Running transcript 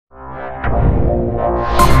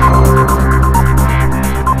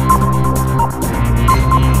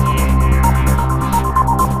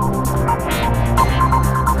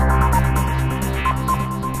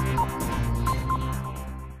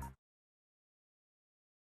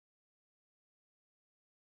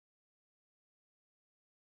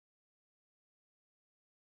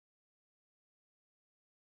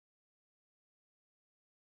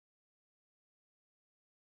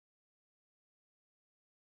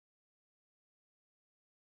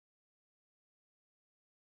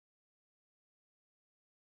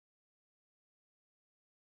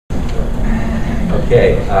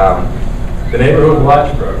Okay, the Neighborhood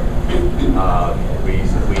Watch Program.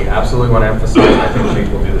 We absolutely want to emphasize, and I think Chief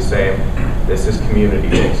will do the same, this is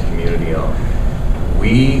community-based, community-owned.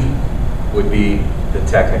 We would be the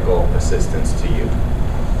technical assistance to you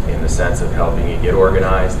in the sense of helping you get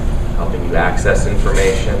organized, helping you access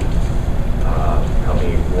information,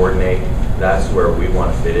 helping you coordinate. That's where we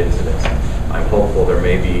want to fit into this. I'm hopeful there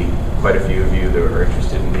may be quite a few of you that are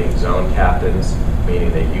interested in being zone captains,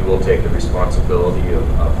 meaning that you will take the responsibility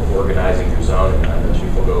of organizing your zone, and I know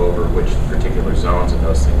Chief will go over which particular zones and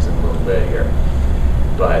those things in a little bit here.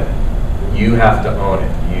 But you have to own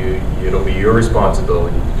it. It'll be your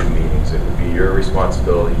responsibility to do meetings. It would be your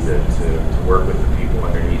responsibility to work with the people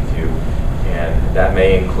underneath you, and that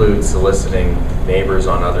may include soliciting neighbors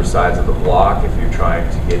on other sides of the block if you're trying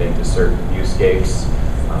to get into certain viewscapes.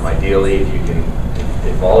 Ideally,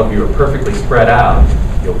 if all of you are perfectly spread out,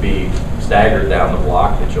 you'll be staggered down the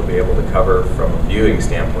block that you'll be able to cover from a viewing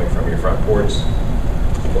standpoint from your front porch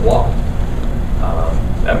to the block.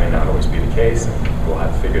 That may not always be the case, and we'll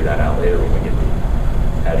have to figure that out later when we get the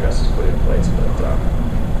addresses put in place. But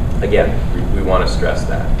again, we want to stress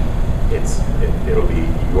that. It'll be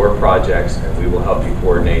your projects, and we will help you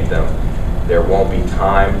coordinate them. There won't be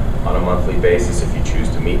time on a monthly basis if you choose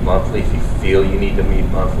to meet monthly. If you feel you need to meet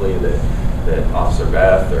monthly, that Officer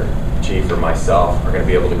Beth or Chief or myself are going to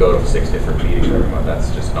be able to go to 6 different meetings every month. That's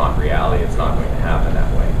just not reality. It's not going to happen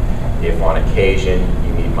that way. If on occasion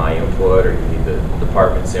you need my input or you need the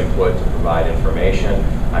department's input to provide information,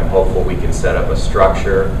 I'm hopeful we can set up a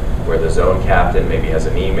structure where the zone captain maybe has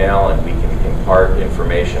an email and we can impart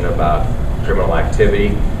information about criminal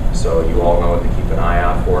activity so you all know what to keep an eye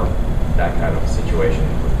out for. That kind of situation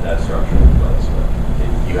with that structure in place.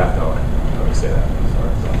 You have to own it. Let me say that. If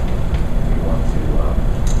you want to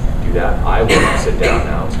do that, I will sit down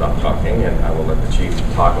now and stop talking, and I will let the Chief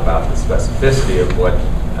talk about the specificity of what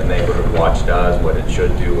a neighborhood watch does, what it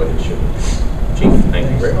should do, what it shouldn't do. Chief, thank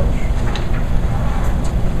you very much.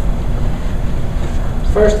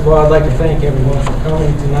 First of all, I'd like to thank everyone for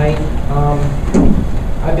coming tonight.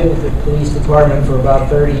 I've been with the police department for about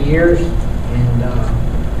 30 years, and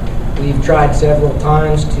we've tried several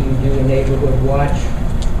times to do a neighborhood watch,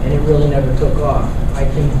 and it really never took off. I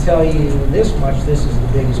can tell you this much, this is the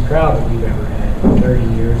biggest crowd that we've ever had in 30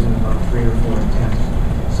 years and about 3 or 4 attempts.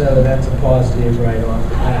 So that's a positive right off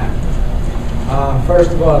the bat.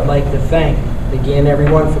 First of all, I'd like to thank, again,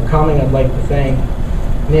 everyone for coming. I'd like to thank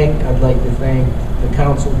Nick. I'd like to thank the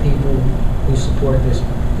council people who support this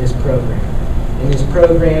program. And this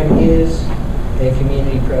program is a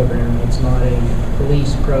community program. It's not a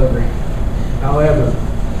police program. However,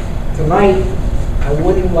 tonight, I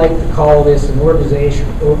wouldn't like to call this an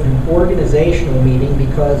organizational meeting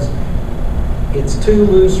because it's too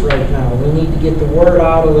loose right now. We need to get the word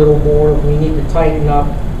out a little more. We need to tighten up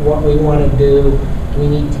what we want to do. We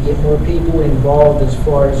need to get more people involved as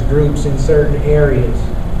far as groups in certain areas.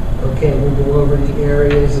 Okay, we'll go over the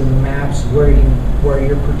areas and the maps where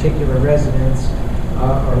your particular residents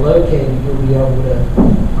are located. You'll be able to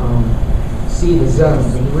see the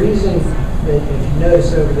zones. And the reason that, if you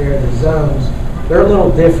notice over there, the zones, they're a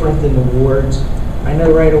little different than the wards. I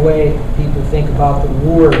know right away people think about the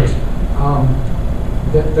wards.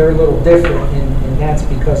 They're a little different, and that's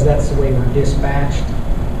because that's the way we're dispatched.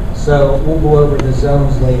 So we'll go over the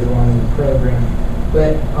zones later on in the program.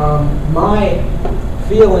 But my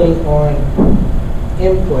feeling on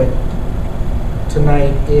input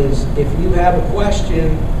tonight is if you have a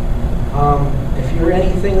question, if you're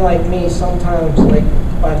anything like me, sometimes like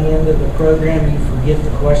by the end of the program you forget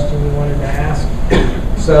the question you wanted to ask.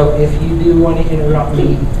 So if you do want to interrupt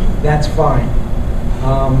me, that's fine.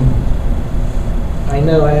 I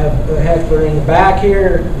know I have a heckler in the back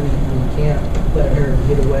here. We can't let her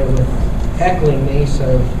get away with heckling me,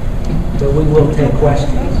 so we will take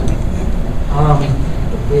questions.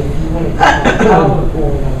 If you want to get the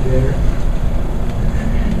PowerPoint up there.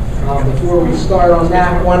 Before we start on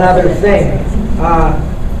that, one other thing.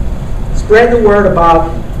 Spread the word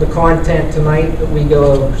about the content tonight that we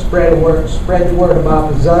go over. Spread the word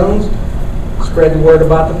about the zones. Spread the word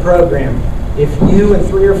about the program. If you and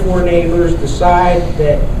 3 or 4 neighbors decide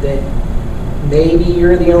that maybe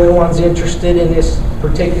you're the only ones interested in this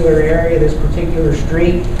particular area, this particular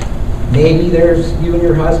street, maybe there's you and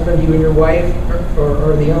your husband, you and your wife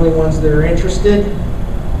are the only ones that are interested,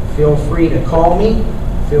 feel free to call me,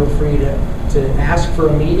 feel free to ask for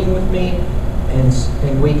a meeting with me,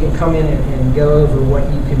 and we can come in and go over what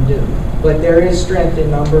you can do. But there is strength in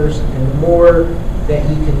numbers, and the more that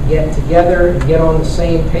you can get together and get on the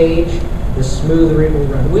same page, the smoother it will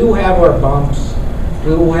run. We will have our bumps.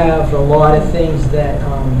 We will have a lot of things that,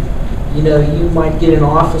 you might get an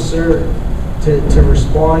officer to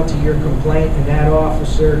respond to your complaint, and that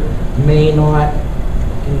officer may not,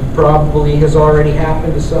 and probably has already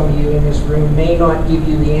happened to some of you in this room, may not give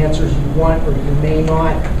you the answers you want, or you may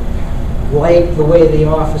not like the way the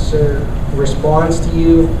officer responds to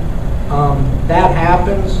you. That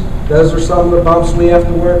happens. Those are some of the bumps we have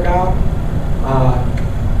to work out.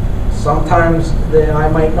 Sometimes I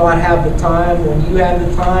might not have the time when you have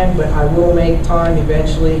the time, but I will make time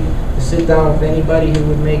eventually to sit down with anybody who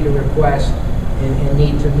would make a request and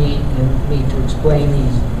need to meet and need to explain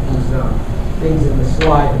these things in the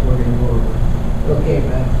slide that we're going to go over. Okay,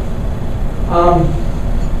 Beth.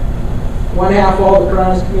 1/2 all the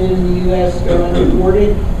crimes committed in the U.S. go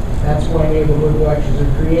unreported. That's why neighborhood watches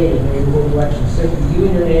are created. Neighborhood watches are simply you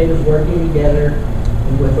and your neighbors working together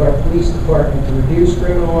and with our police department to reduce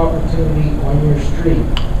criminal opportunity on your street.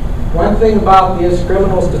 One thing about this,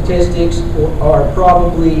 criminal statistics are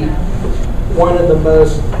probably one of the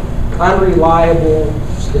most unreliable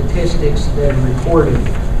statistics that are reported.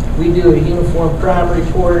 We do a uniform crime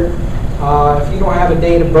report. If you don't have a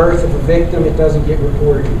date of birth of a victim, it doesn't get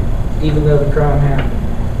reported, even though the crime happened.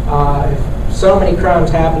 If so many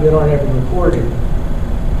crimes happen that aren't ever reported,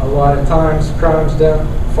 a lot of times crimes don't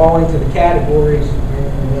fall into the categories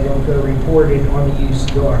and they don't go reported on the used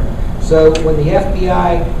cigar. So when the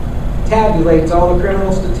FBI tabulates all the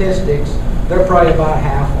criminal statistics, they're probably about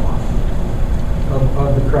half off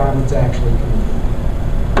of the crime that's actually committed.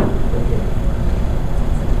 Okay.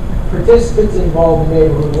 Participants involved in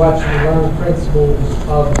neighborhood watching learn principles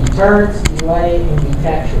of deterrence, delay, and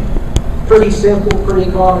detection. Pretty simple,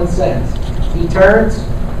 pretty common sense. Deterrence,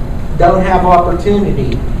 don't have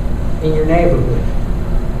opportunity in your neighborhood.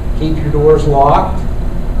 Keep your doors locked.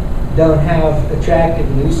 Don't have attractive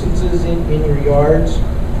nuisances in your yards.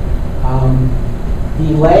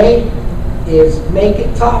 Delay is make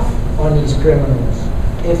it tough on these criminals.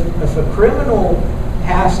 If a criminal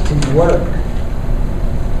has to work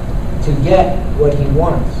to get what he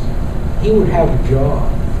wants, he would have a job.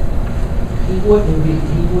 He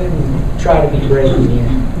wouldn't try to be breaking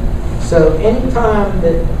in. So anytime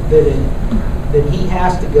that he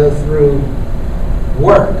has to go through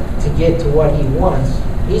work to get to what he wants,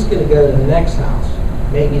 he's going to go to the next house.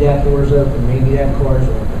 Maybe that door's open, maybe that car's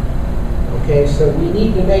open. Okay, so we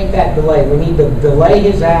need to make that delay. We need to delay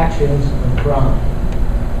his actions of crime.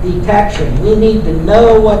 Detection, we need to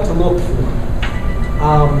know what to look for.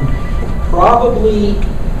 Probably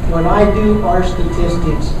when I do our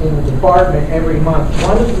statistics in the department every month,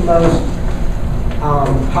 one of the most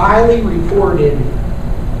highly reported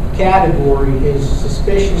category is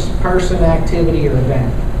suspicious person, activity, or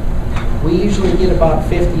event. We usually get about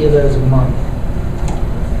 50 of those a month.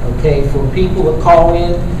 Okay, for people that call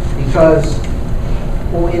in, because,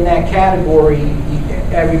 well, in that category,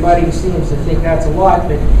 everybody seems to think that's a lot,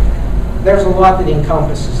 but there's a lot that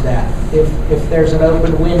encompasses that. If there's an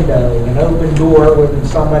open window, an open door when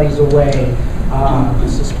somebody's away, a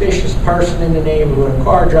suspicious person in the neighborhood, a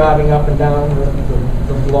car driving up and down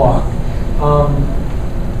the block,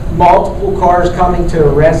 multiple cars coming to a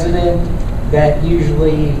resident that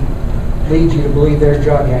usually leads you to believe there's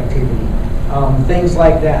drug activity. Things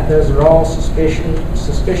like that. Those are all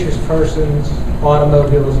suspicious persons,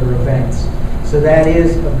 automobiles, or events. So that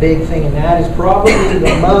is a big thing, and that is probably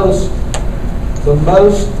the most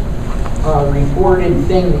reported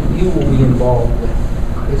thing that you will be involved with.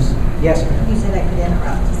 Is yes, ma'am. You said I could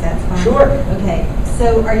interrupt. Is that fine? Sure. Okay.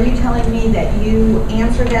 So are you telling me that you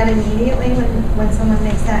answer that immediately when someone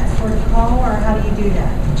makes that sort of call, or how do you do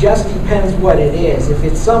that? Just depends what it is. If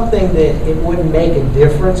it's something that it wouldn't make a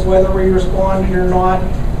difference whether we responded or not,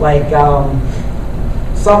 like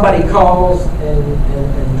somebody calls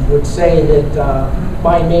and would say that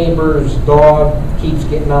my neighbor's dog keeps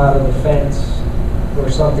getting out of the fence or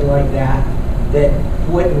something like that, that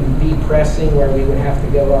wouldn't be pressing where we would have to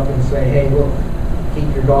go up and say, hey, look,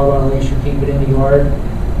 keep your dog on a leash or keep it in the yard.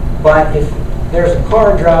 But if there's a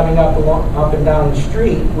car driving up and down the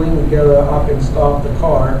street, we would go up and stop the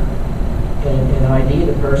car and ID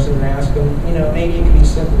the person and ask them, maybe it could be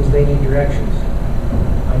simple as they many directions.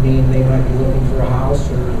 I mean, they might be looking for a house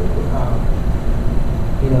or,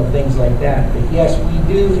 things like that. But yes,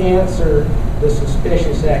 we do answer the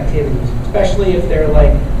suspicious activities, especially if they're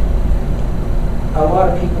like, a lot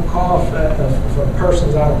of people call if a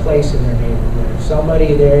person's out of place in their neighborhood. If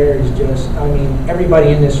somebody there is just, everybody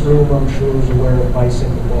in this room, I'm sure, is aware of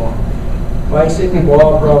bicycle law. Bicycle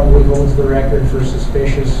law probably holds the record for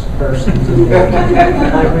suspicious persons. We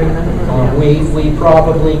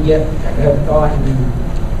probably have gotten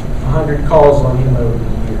 100 calls on him over the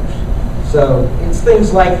years. So it's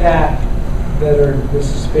things like that that are the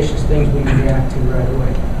suspicious things we react to right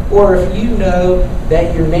away. Or if you know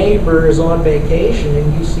that your neighbor is on vacation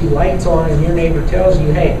and you see lights on and your neighbor tells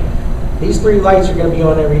you, hey, these 3 lights are going to be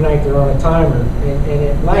on every night, they're on a timer. And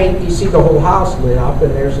at night you see the whole house lit up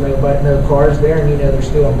and there's no cars there and you know they're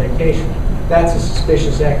still on vacation. That's a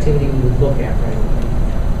suspicious activity we would look at right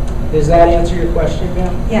away. Does that answer your question,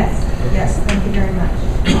 ma'am? Yes, yes, thank you very much.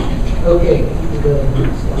 Okay, you can go to the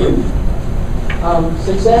next slide.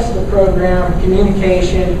 Success of the program,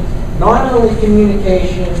 communication. Not only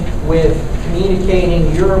communication with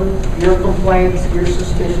communicating your complaints, your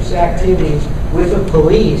suspicious activities with the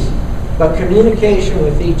police, but communication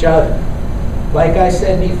with each other. Like I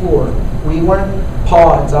said before, we weren't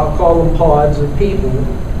pods, I'll call them pods of people.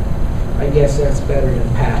 I guess that's better than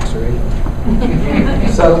packs, right?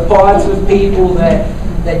 So pods of people that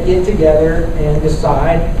get together and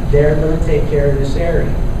decide they're going to take care of this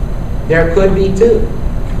area. There could be 2.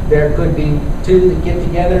 There could be 2 that get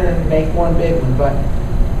together and make one big one, but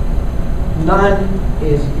none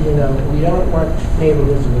is, we don't want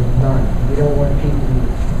neighborhoods with none. We don't want people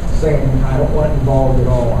saying, I don't want involved at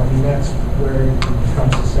all. That's where it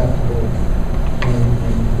becomes susceptible,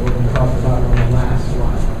 and what we talked about on the last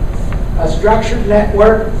slide. A structured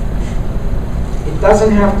network, it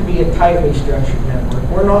doesn't have to be a tightly structured network.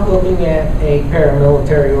 We're not looking at a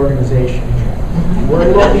paramilitary organization here.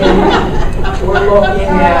 We're looking at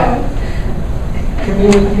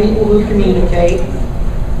people who communicate,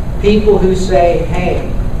 people who say, hey,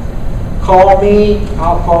 call me,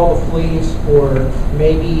 I'll call the police, or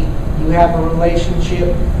maybe you have a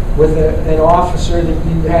relationship with an officer that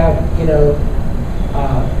you have,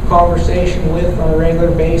 conversation with on a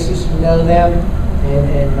regular basis, you know them,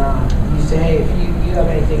 and you say, hey, if you have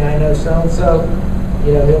anything, I know so-and-so,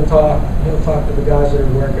 he'll talk to the guys that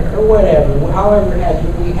are working, or whatever. However it has,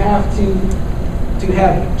 we have to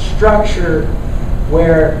have structure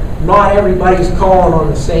where not everybody's calling on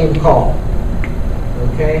the same call.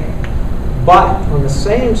 Okay? But on the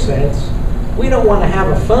same sense, we don't want to have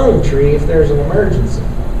a phone tree if there's an emergency.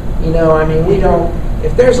 We don't,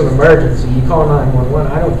 if there's an emergency, you call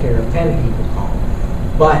 911, I don't care if 10 people call.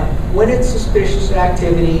 But when it's suspicious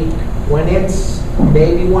activity, when it's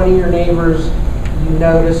maybe one of your neighbors you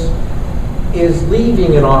notice is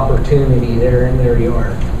leaving an opportunity there in their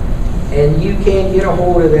yard, and you can't get a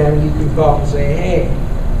hold of them, you can call and say, hey,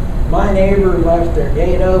 my neighbor left their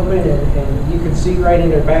gate open and you can see right in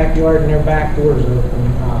their backyard and their back door's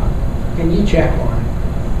open. Can you check on it?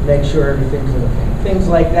 Make sure everything's okay. Things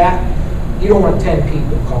like that. You don't want 10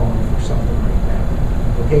 people calling for something like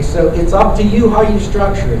that. Okay, so it's up to you how you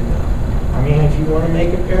structure it though. If you want to make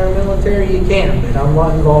it paramilitary, you can, but I'm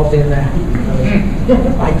not involved in that.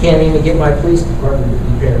 I can't even get my police department to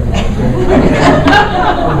be paramilitary.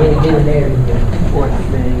 I'm going to get in there and get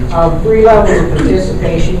it. 3 levels of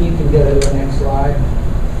participation. You can go to the next slide.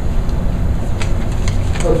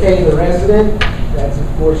 Okay, the resident. That's, of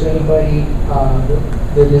course, anybody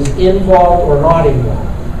that is involved or not involved.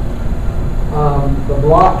 The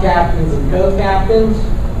block captains and co-captains.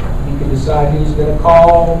 You can decide who's going to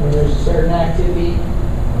call when there's a certain activity. You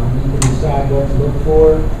can decide what to look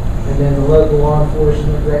for. And then the local law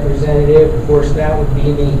enforcement representative, of course, that would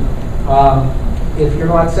be me. If you're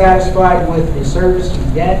not satisfied with the service you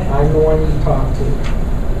get, I'm the one you talk to.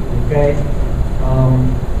 Okay?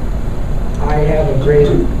 I have a great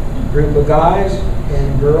group of guys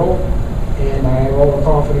and girl, and I have all the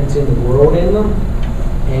confidence in the world in them.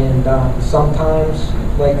 And sometimes,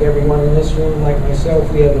 like everyone in this room, like myself,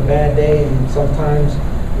 we have a bad day, and sometimes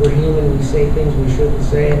we're human, we say things we shouldn't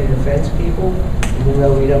say, and it offends people, even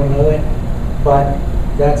though we don't know it. But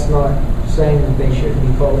that's not saying that they shouldn't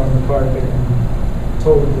be called on the carpet and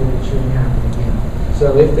told that it shouldn't happen again.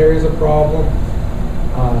 So if there is a problem,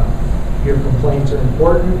 your complaints are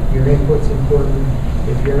important, your input's important.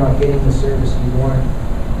 If you're not getting the service you want,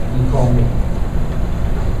 you call me.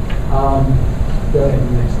 Go ahead,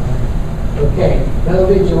 next slide. Okay, no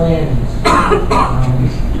vigilantes.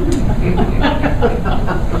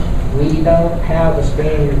 We don't have a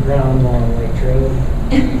stand your ground law in Latrobe.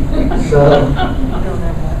 So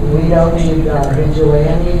we don't need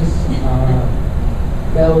vigilantes.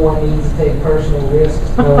 No one needs to take personal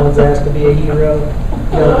risks. No one's asked to be a hero.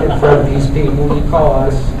 You don't confront these people. You call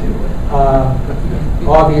us.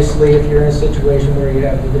 Obviously, if you're in a situation where you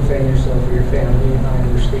have to defend yourself or your family, and I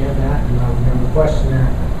understand that, and I'll never question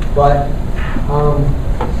that. But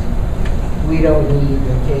we don't need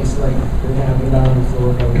a case like we have down in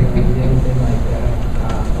Florida. We don't need anything like that.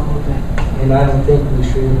 And I don't think we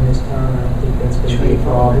should in this town. I don't think that's going to be a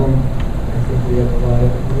problem. I think we have a lot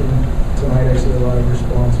of, tonight I see a lot of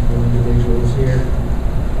responsible individuals here.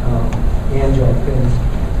 Angela,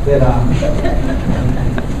 that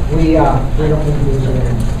we don't need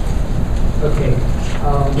vigilantes. Okay.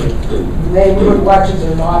 Neighborhood watches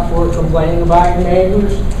are not for complaining about your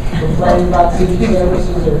neighbors, complaining about city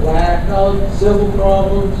services or lack of civil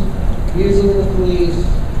problems, using the police,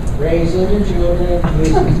 raising your children,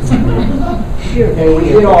 okay, we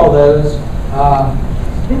did all those.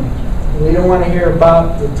 We don't want to hear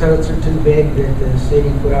about the totes are too big that the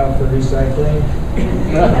city put out for recycling.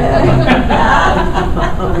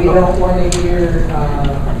 We don't want to hear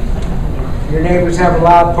your neighbors have a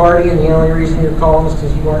loud party and the only reason you're calling is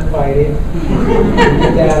because you weren't invited. We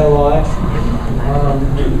did that a lot.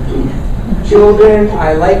 Children,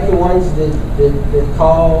 I like the ones that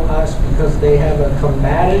call us because they have a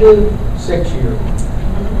combative 6-year-old.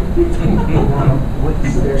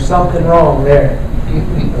 There's something wrong there.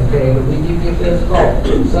 Okay, but we do get those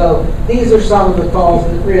calls. So these are some of the calls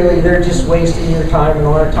that really, they're just wasting your time and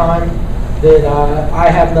our time that I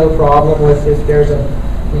have no problem with. If there's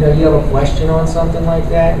you have a question on something like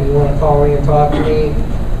that and you want to call me and talk to me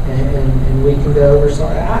and we can go over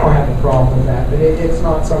something, I don't have a problem with that, but it's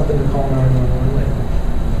not something to call 911 with.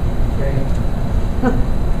 Okay.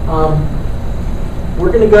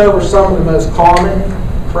 We're going to go over some of the most common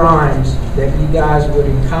crimes that you guys would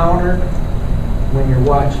encounter when you're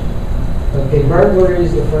watching. Okay, burglary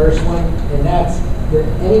is the first one, and that's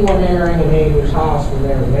anyone entering a neighbor's house when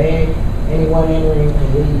they're away, anyone entering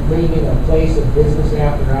and leaving a place of business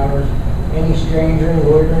after hours, any stranger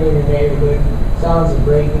loitering in your neighborhood, sounds of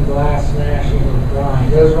breaking glass, smashing, and crime.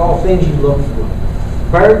 Those are all things you look for.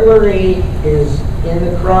 Burglary is, in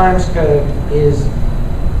the crimes code, is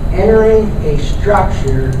entering a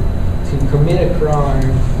structure to commit a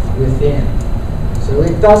crime within. So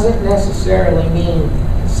it doesn't necessarily mean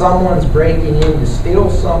someone's breaking in to steal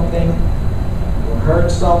something or hurt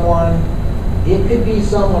someone. It could be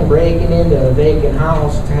someone breaking into a vacant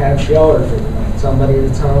house to have shelter for the night, somebody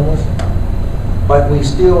that's homeless. But we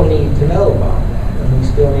still need to know about that, and we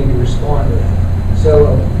still need to respond to that.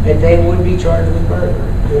 So and they would be charged with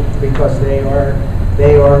burglary because they are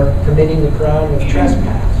committing the crime of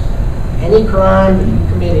trespass. Any crime that you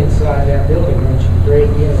commit inside that building once you break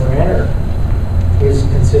in or enter is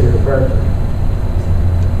considered a burglary.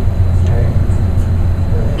 Okay?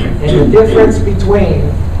 And the difference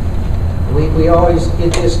between, we always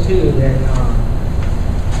get this too, that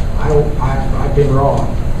I've been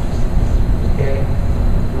robbed. Okay?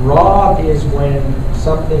 Robbed is when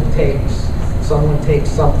someone takes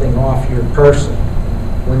something off your person.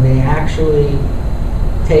 When they actually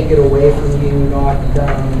take it away from you, knock you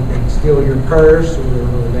down, they steal your purse, or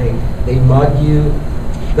they mug you.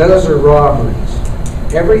 Those are robberies.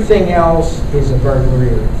 Everything else is a burglary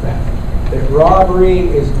or a theft. But robbery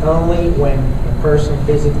is only when a person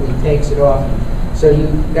physically takes it off. So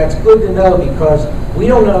that's good to know because we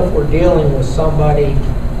don't know if we're dealing with somebody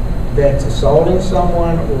that's assaulting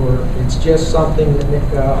someone or it's just something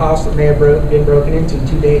that a house that may have been broken into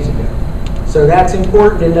 2 days ago. So that's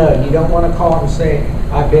important to know. You don't want to call and say,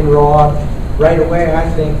 I've been robbed. Right away, I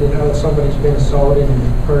think that somebody's been assaulted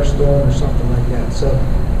and purse stolen or something like that. So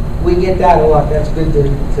we get that a lot. That's good to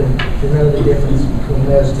know the difference between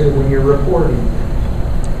those two when you're reporting.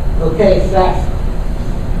 Okay, theft.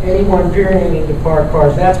 Anyone peering into parked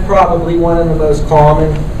cars. That's probably one of the most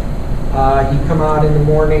common. You come out in the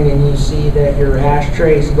morning and you see that your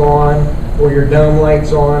ashtray's gone, or your dome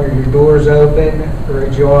light's on, or your door's open or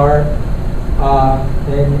ajar.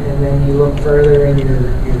 And then you look further and your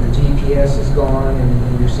GPS is gone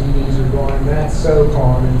and your CDs are gone. That's so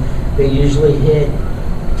common. They usually hit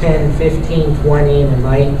 10, 15, 20 in the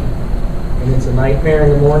night. And it's a nightmare in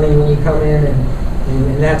the morning when you come in.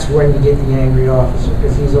 And that's when you get the angry officer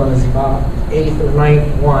because he's on his about 8th or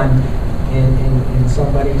 9th one. And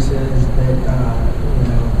somebody says that,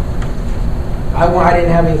 I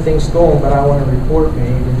didn't have anything stolen, but I want a report made.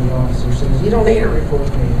 And the officer says, you don't need a report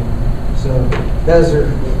made. So those are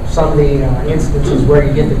some of the instances where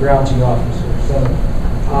you get the grouchy officer. So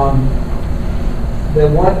the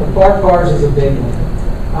parked cars is a big one.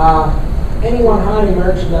 Anyone hiding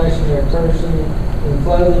merchandise in their person, in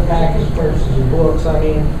clothing package purchases or books. I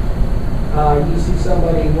mean, you see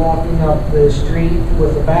somebody walking up the street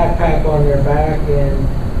with a backpack on their back, and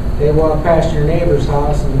they walk past your neighbor's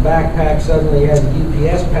house, and the backpack suddenly has a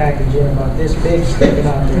UPS package in about this big sticking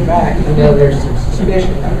out their back. You know there's some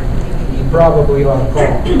suspicion there. You probably ought to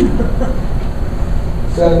call.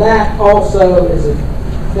 So that also is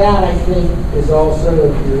that I think is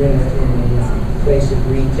also, if you're in a basic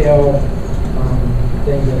retail,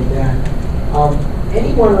 things like that.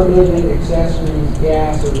 Anyone removing accessories,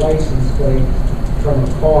 gas, or license plate from a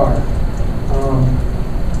car,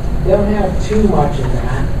 don't have too much of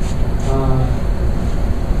that.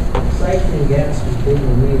 Siphoning gas is big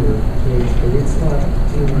and weird, but it's not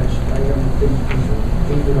too much. I don't think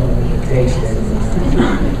people don't like the taste anymore.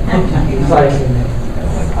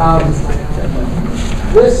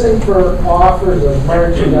 Listen for offers of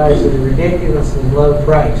merchandise at a ridiculously low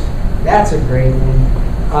price. That's a great one.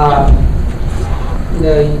 You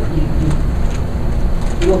know, you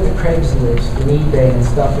look at Craigslist and eBay and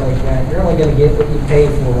stuff like that. You're only going to get what you pay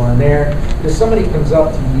for on there. If somebody comes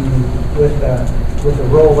up to you with a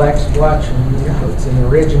Rolex watch and you know it's an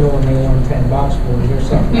original and they want $10 for it, there's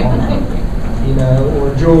something wrong. You know, or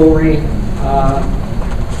jewelry.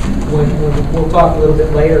 We'll talk a little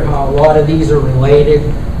bit later how a lot of these are related.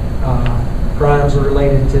 Crimes are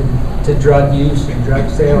related to drug use and drug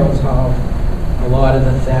sales, how a lot of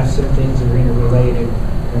the thefts and things are interrelated,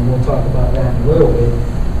 and we'll talk about that in a little bit.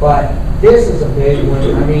 But this is a big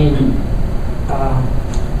one. I mean,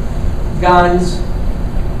 guns.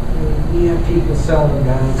 We have people selling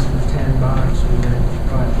guns for $10. We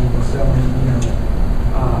have people selling,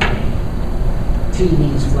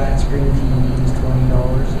 TVs, flat screen TVs,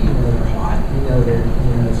 $20. You know they're hot. You know they're,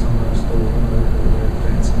 some of them stolen or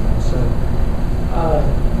they're expensive. So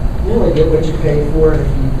you only get what you pay for, and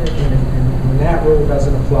when that rule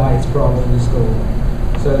doesn't apply, it's probably stolen.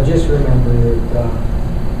 So just remember that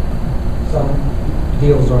some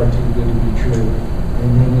deals are too good to be true, and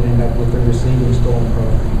then you end up with a receiving stolen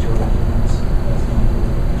property charge. That's not good.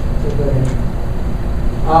 So go ahead.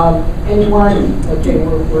 Anyone? Okay,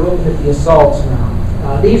 we're looking at the assaults now.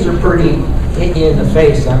 These are pretty in the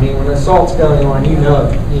face. I mean, when an assault's going on, you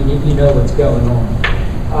know what's going on.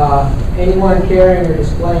 Anyone carrying or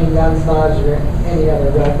displaying guns, knives, or any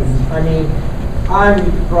other weapons. I mean, I'm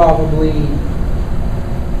probably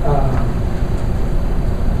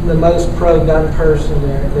the most pro-gun person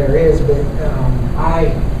there is, but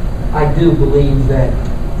I do believe that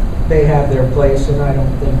they have their place, and I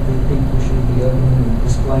don't think that people should be openly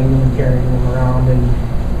displaying them, carrying them around, and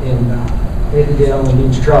it only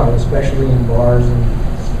means trouble, especially in bars and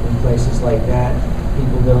in places like that.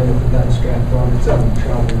 People going with a gun strapped on, it's only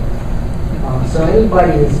trouble. So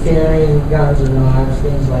anybody that's carrying guns or knives,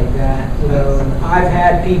 things like that, I've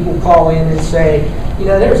had people call in and say,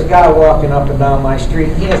 there's a guy walking up and down my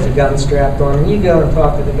street, he has a gun strapped on, and you go and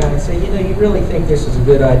talk to the guy and say, you really think this is a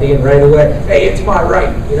good idea, and right away, hey, it's my right,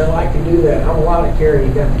 I can do that, I'm allowed to carry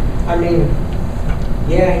a gun. I mean,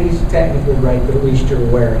 yeah, he's technically right, but at least you're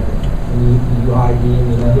aware of it. And you ID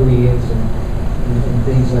him, you know who he is, and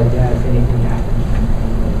things like that, if anything happens.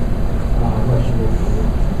 What you do.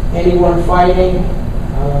 Anyone fighting?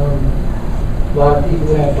 A lot of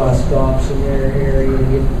people have bus stops in their area to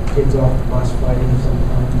get kids off the bus fighting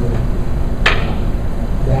sometimes, but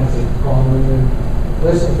that's a common one.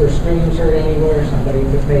 Listen for screams heard anywhere, somebody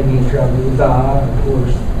that may be in trouble with dog, of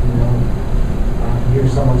course, hear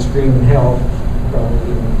someone screaming help, probably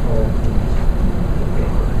give them a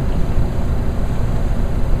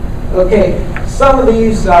call. Okay, some of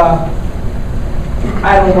these, I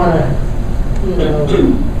don't want to,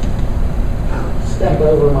 step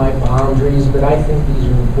over my boundaries, but I think these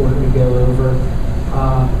are important to go over.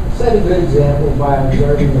 Set a good example by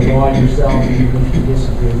observing the law yourself, even if you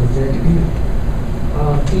disagree with it.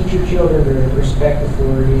 Teach your children to respect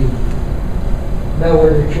authority. Know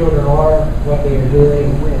where your children are, what they are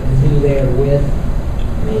doing, and who they are with. I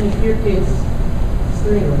mean, if your kid's, it's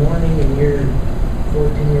 3 in the morning and your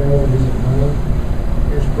 14-year-old isn't home,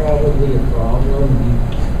 there's probably a problem. You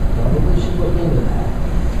probably should look into that.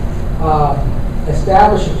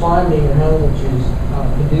 Establish a climate in your home which is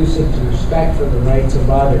conducive to respect for the rights of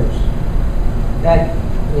others. That,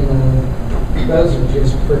 those are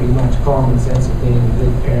just pretty much common sense of being a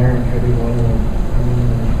good parent, everyone.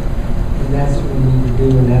 And that's what we need to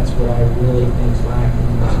do, and that's what I really think is lacking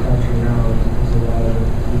in this country now, is a lot of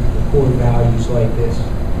the core values like this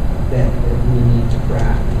that we need to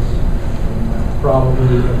practice. And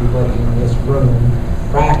probably everybody in this room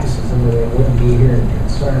practices them, or they wouldn't be here and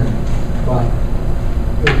concerned. But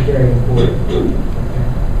it's very important. Okay.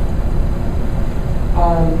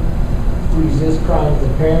 resist crime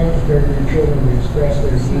with parents, encourage your children to express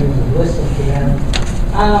their views and listen to them.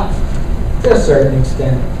 To a certain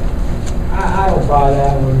extent. I don't buy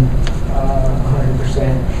that one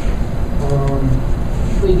 100%.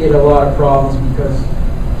 We get a lot of problems because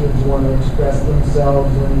kids want to express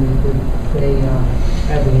themselves and they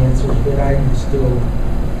have the answers, but I'm still a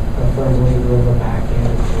firm believer of a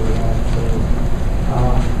backhanded for that. So,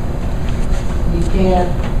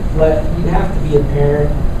 you have to be a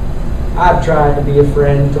parent. I've tried to be a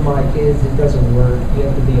friend to my kids. It doesn't work. You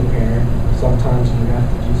have to be a parent. Sometimes you have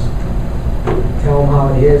to just tell them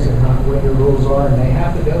how it is and what your rules are, and they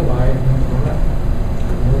have to go by it.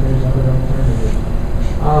 There's other alternatives.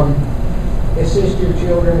 Assist your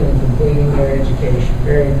children in completing their education.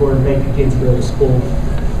 Very important. Make your kids go to school.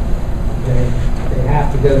 Okay? They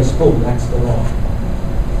have to go to school. That's the law.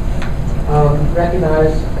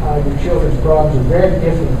 Recognize your children's problems are very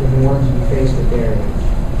different than the ones you face at their age.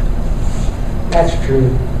 That's true.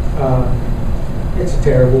 It's a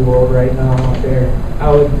terrible world right now out there.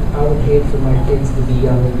 I would hate for my kids to be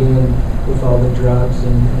young again with all the drugs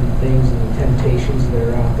and things and the temptations that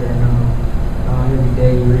are out there now. Every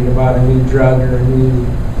day you read about a new drug or a new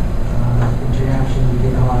injection to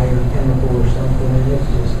get high or chemical or something, and it's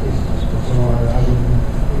just bizarre.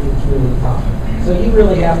 It's really tough. So you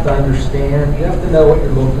really have to understand. You have to know what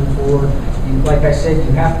you're looking for. Like I said,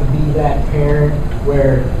 you have to be that parent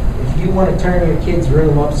where if you want to turn your kid's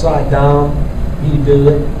room upside down, you do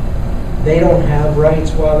it. They don't have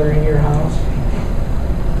rights while they're in your house.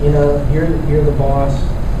 You know, you're the boss.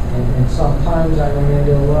 And sometimes I run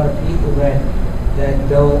into a lot of people that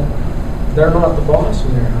they're not the boss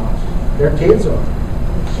in their house. Their kids are.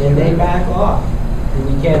 And they back off. And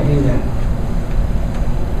you can't do that.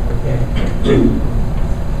 Okay.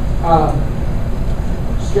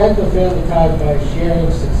 Strengthen family ties by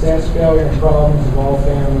sharing success, failure, and problems of all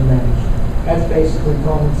family members. That's basically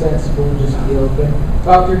commonsensical, just be open.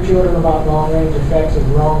 Talk to your children about long-range effects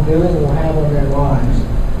of wrongdoing will have on their lives.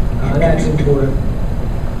 That's important.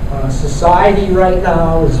 Society right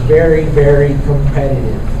now is very, very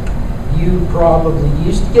competitive. You probably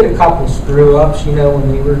used to get a couple screw-ups, you know,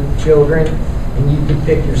 when we were children, and you could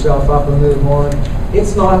pick yourself up and move on.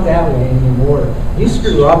 It's not that way anymore. You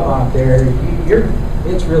screw up out there,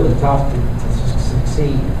 it's really tough to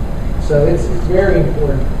succeed. So it's very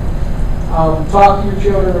important. Talk to your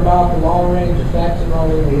children about the long-range effects of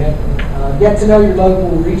wrongdoing. Get to know your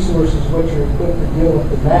local resources, which are equipped to deal with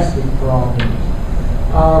domestic problems.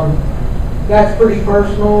 That's pretty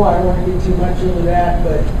personal. I don't want to get too much into that,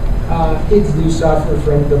 but kids do suffer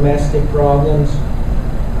from domestic problems.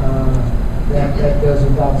 That goes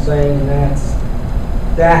without saying, and that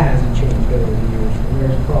hasn't changed over the years. When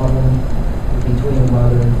there's a problem between the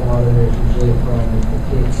mother and father, there's usually a problem with the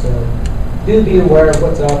kids. So do be aware of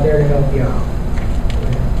what's out there to help you out.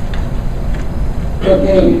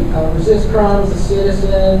 Okay, resist crime as a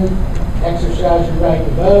citizen, exercise your right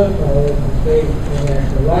to vote, participate in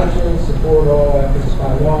national elections, support all efforts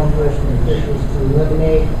by law enforcement officials to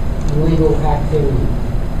eliminate illegal activity.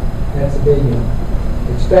 That's a big one.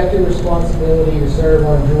 Expect your responsibility to serve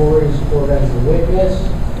on juries or as a witness.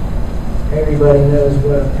 Everybody knows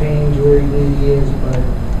what a pain jury duty is, but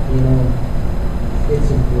you know,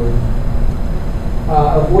 it's important.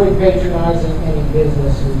 Avoid patronizing any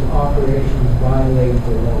business whose operations violate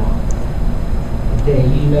the law. Okay,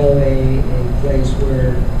 you know a place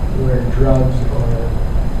where drugs are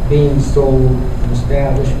being sold, an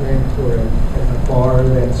establishment or a bar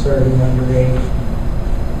that's serving underage.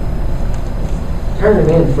 Turn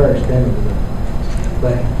them in first, then we do.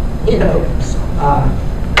 But, you know,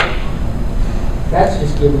 that's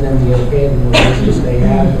just giving them the okay. The more business they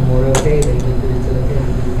have, the more okay they get. It's okay to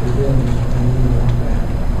do for them.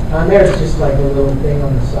 There's just like a little thing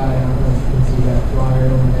on the side. I don't know if you can see that flyer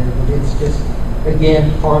on there, but it's just,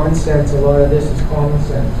 again, common sense. A lot of this is common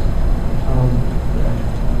sense.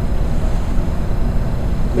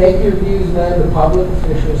 Make your views known to public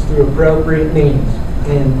officials through appropriate means.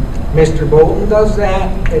 And Mr. Bolton does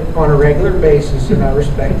that on a regular basis, and I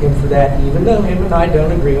respect him for that. Even though him and I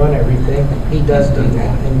don't agree on everything, he does do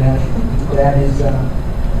that, and that's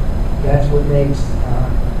what makes a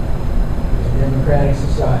democratic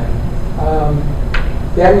society.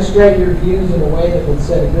 Demonstrate your views in a way that would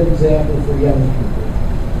set a good example for young people.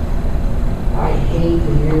 I hate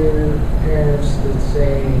to hear parents that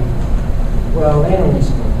say, well, they don't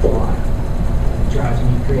smoke pot. It drives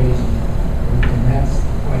me crazy. And that's,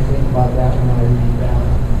 I think about that when I read about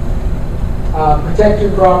it. Protect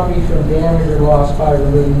your property from damage or loss by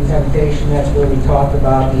removing temptation. That's where we talked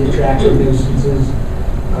about the attractive nuisances.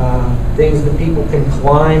 Things that people can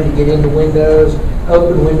climb to get into windows.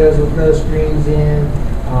 open windows with no screens in,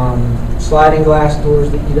 sliding glass doors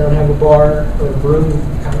that you don't have a bar or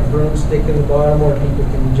broomstick in the bottom where people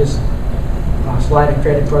can just slide a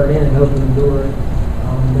credit card in and open the door.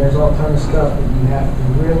 There's all kind of stuff that you have to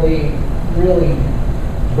really, really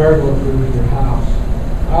burglar-proof your house.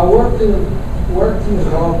 I worked in the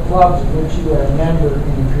golf clubs in which you are a member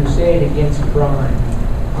in the crusade against crime.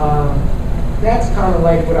 That's kind of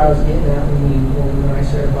like what I was getting at when I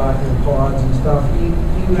said about your pods and stuff.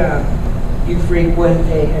 You frequent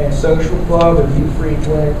a social club, or you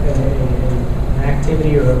frequent an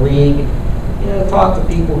activity or a league. Talk to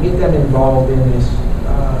people, get them involved in this.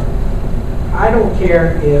 I don't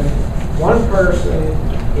care if one person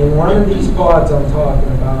in one of these pods I'm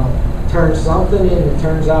talking about turns something in that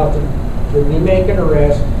turns out that we make an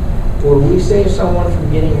arrest, or we save someone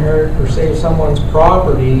from getting hurt, or save someone's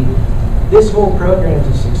property. This whole program is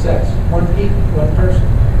a success. One person.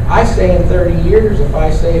 I say in 30 years, if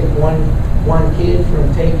I save one kid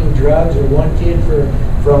from taking drugs, or one kid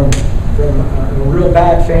from a real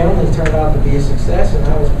bad family turned out to be a success, and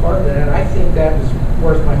I was part of that, I think that was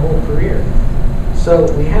worth my whole career. So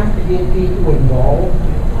we have to get people involved,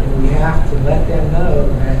 and we have to let them know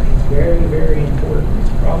that it's very, very important.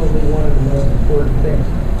 It's probably one of the most important things.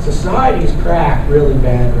 Society's cracked really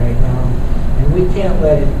bad right now, and we can't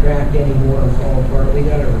let it crack anymore and fall apart. We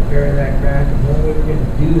got to repair that crack, and the only way we're going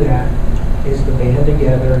to do that is to band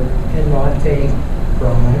together and not take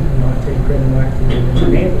crime, and not take criminal activity in the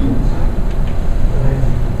neighborhoods.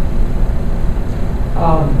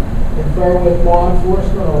 Confer with law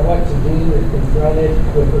enforcement on what to do if confronted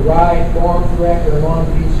with a riot, bomb threat, or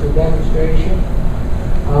non-peaceful demonstration.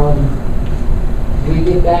 We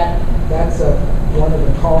get that. That's one of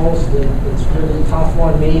the calls that's really tough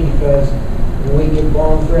on me, because when we get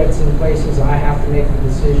bomb threats in places, I have to make the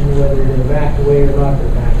decision whether to evacuate or not to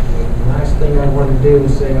evacuate. The last thing I want to do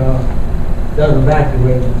is say, don't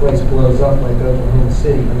evacuate, the place blows up like Oklahoma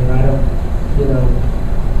City. I mean, I don't,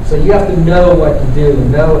 So you have to know what to do,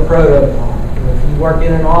 know a protocol. If you work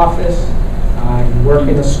in an office, you work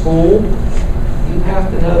in a school, you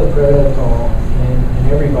have to know the protocol,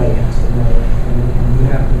 and everybody has to know it, and you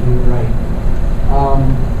have to do it right.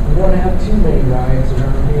 We don't have too many riots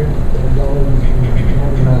around here. They're going,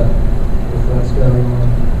 never know what's going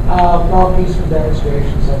on. Non-peaceful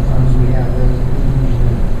demonstrations, sometimes we have those.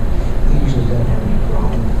 We usually don't have any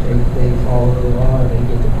problem. They follow the law, they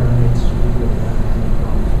get the permits. We don't have any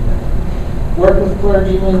problem with that. Work with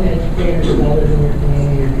clergymen, educators, and others in your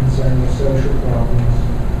community are concerned with social problems.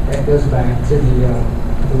 That goes back to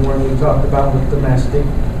the one we talked about with domestic.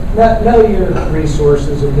 Know your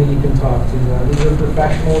resources and who you can talk to. These are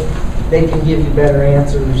professionals. They can give you better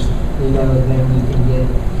answers, than you can get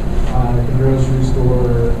at the grocery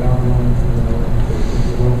store or down on,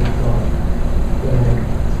 the local car.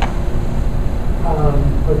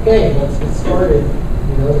 Okay, let's get started.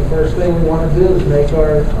 The first thing we want to do is make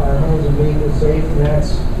our homes and vehicles safe, and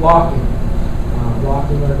that's locking.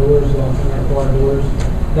 Locking our doors, locking our car doors.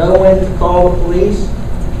 Know when to call the police.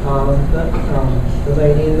 The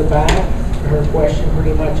lady in the back, her question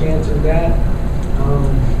pretty much answered that.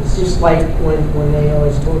 It's just like when they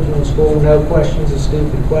always told you in school, no question's a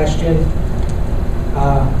stupid question.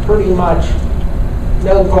 Pretty much,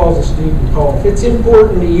 no call's a stupid call. If it's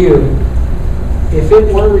important to you, if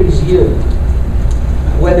it worries you,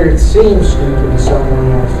 whether it seems stupid to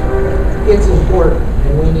someone else, it's important,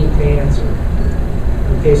 and we need to answer.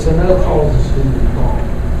 Okay, so no call's a stupid call.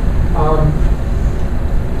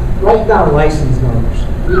 Write down license numbers.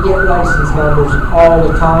 We get license numbers all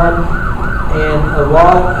the time, and a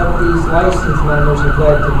lot of these license numbers have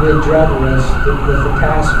led to good drug arrests with the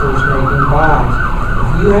task force making buys.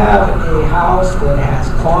 If you have a house that has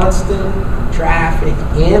constant traffic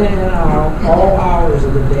in and out, all hours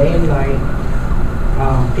of the day and night,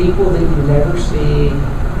 people that you never see,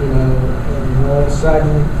 and all of a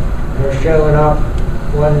sudden they're showing up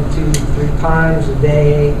 1, 2, 3 times a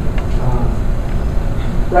day.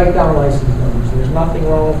 Write down license numbers. There's nothing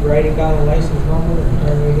wrong with writing down a license number and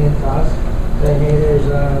turning it in to us, saying, hey, there's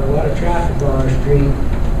a lot of traffic on our street.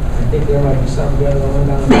 I think there might be something going on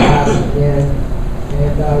down the path again.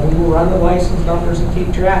 And we will run the license numbers and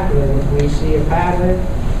keep track of them. If we see a pattern,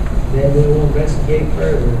 then we will investigate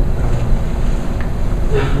further.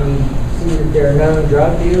 If we see that there are known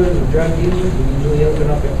drug dealers or drug users, we usually open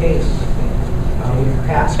up a case with a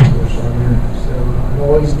task force on that. So it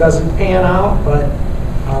always doesn't pan out, but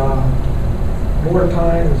more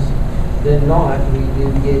times than not, we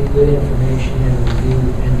do get good information, and we do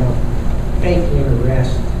end up making an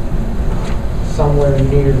arrest somewhere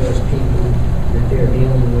near those people that they're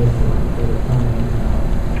dealing with or that are coming.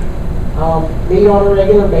 Meet on a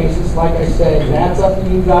regular basis. Like I said, that's up to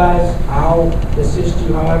you guys. I'll assist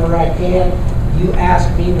you however I can. You ask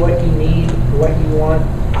me what you need, what you want.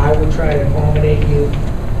 I will try to accommodate you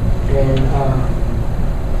and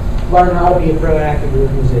learn how to be a proactive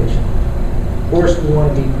organization. Of course, we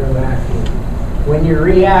want to be proactive. When you're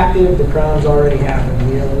reactive, the crime's already happened.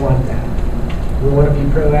 We don't want that. We want to be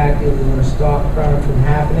proactive. We want to stop crime from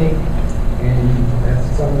happening. And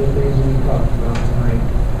that's some of the things we talked about tonight.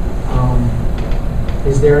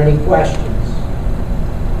 Is there any questions?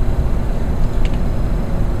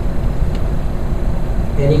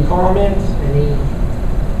 Any comments? Any?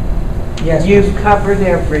 Yes. You've covered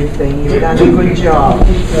everything. You've done a good job.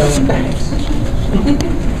 Thanks.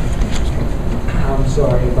 I'm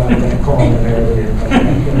sorry about that comment earlier.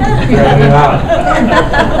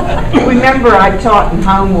 Remember, I taught in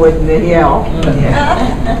Homewood in the Hill.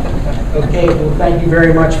 Yeah. Okay, well, thank you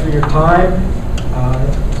very much for your time.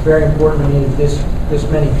 It's very important to me that this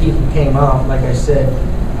many people came out. Like I said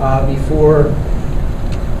before,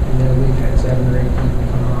 we've had 7 or 8 people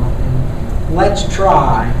come out. And let's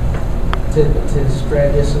try to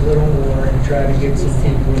spread this a little more and try to get some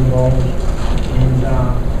people involved. And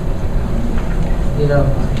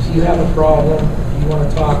if you have a problem, if you want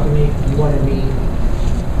to talk to me, if you want to meet,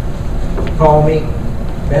 call me.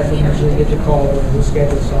 Beth will usually get the call. We'll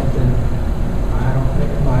schedule something. I don't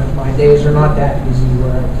think my days are not that busy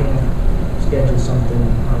where I can't schedule something.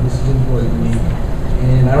 This is important to me.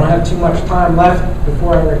 And I don't have too much time left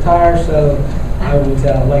before I retire, so I would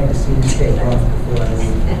like to see this take off before I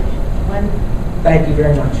leave. Thank you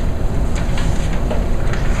very much.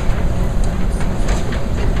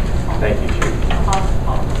 Thank you, Chief.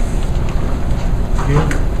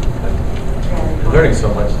 You're learning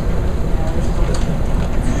so much.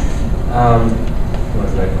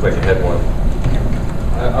 What's that quick ahead one?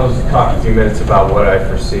 I was talking a few minutes about what I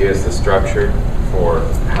foresee as the structure for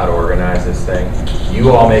how to organize this thing.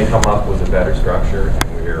 You all may come up with a better structure,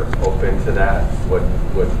 and we're open to that. What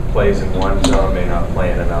plays in one zone may not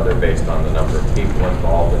play in another based on the number of people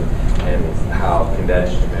involved and how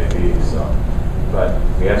condensed it may be. So, but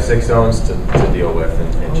we have 6 zones to deal with,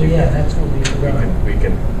 and That's what we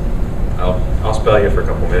can. I'll spell you for a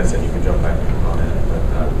couple minutes, and you can jump back on it.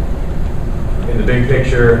 But in the big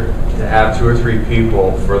picture, to have 2 or 3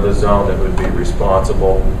 people for the zone that would be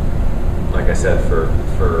responsible, like I said, for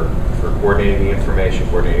coordinating the information,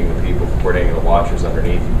 coordinating the people, coordinating the watchers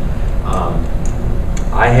underneath.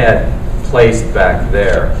 I had placed back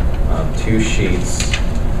there 2 sheets.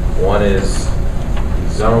 One is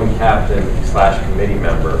zone captain / committee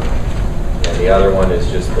member, and the other one is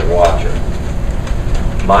just the watcher.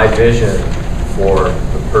 My vision for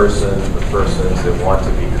the persons that want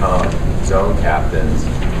to become zone captains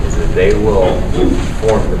is that they will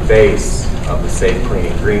form the base of the Safe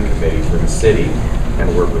Cleaning Green Committee for the city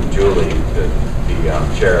and work with Julie, the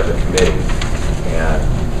chair of the committee, and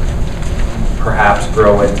perhaps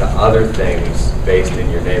grow into other things based in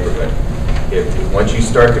your neighborhood. Once you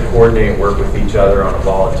start to coordinate and work with each other on a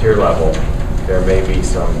volunteer level, there may be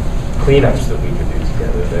some cleanups that we could do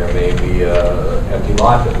together. There may be an empty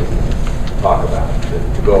lot that we can talk about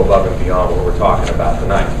to go above and beyond what we're talking about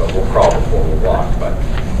tonight. But we'll crawl before we walk. But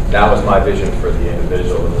that was my vision for the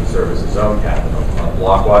individual that would serve as a zone captain. A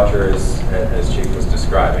block watcher, as Chief was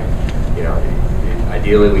describing.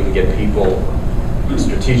 Ideally we can get people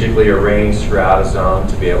strategically arranged throughout a zone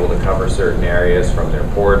to be able to cover certain areas from their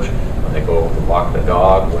porch, when they go to walk the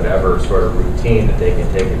dog, whatever sort of routine that they can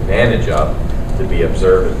take advantage of to be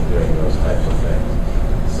observant doing those types of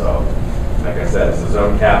things. So, like I said, as a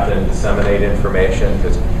zone captain, disseminate information,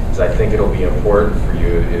 because I think it'll be important for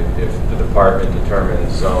you if the department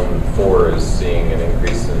determines zone 4 is seeing an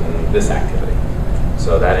increase in this activity.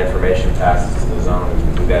 So that information passes to the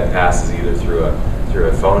zone. That passes either through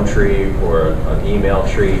a phone tree or an email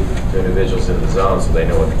tree to individuals in the zone, so they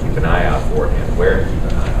know what to keep an eye out for and where to keep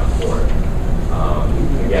an eye out for it.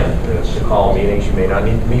 Again, to call meetings, you may not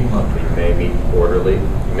need to meet monthly. You may meet quarterly.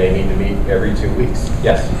 You may need to meet every 2 weeks.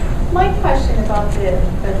 Yes? My question about the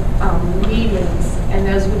meetings, and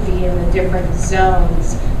those would be in the different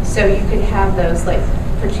zones, so you could have those, like,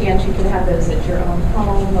 perchance you could have those at your own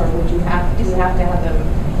home, or do you have to have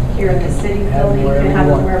them here in the city building? You can have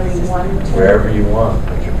them wherever you want them to? Wherever you want.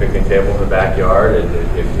 Put your picnic table in the backyard, and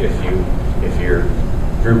if your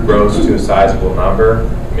group grows to a sizable number,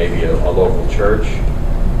 maybe a local church,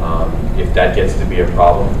 if that gets to be a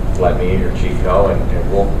problem, let me or Chief know,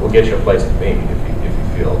 and we'll get you a place to meet if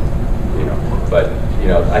you feel, But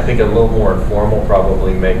I think a little more informal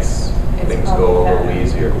probably makes things go a little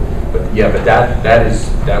easier. But yeah, but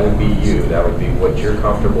that would be you. That would be what you're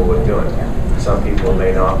comfortable with doing. Some people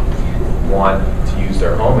may not want to use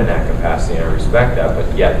their home in that capacity, and I respect that,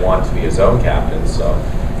 but yet want to be a zone captain, so,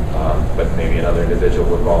 but maybe another individual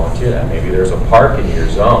would volunteer that. Maybe there's a park in your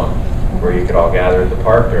zone where you could all gather at the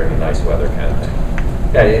park during the nice weather kind of thing.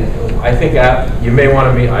 Yeah, I think you may want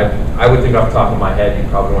to meet, I would think off the top of my head, you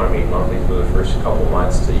probably want to meet monthly for the first couple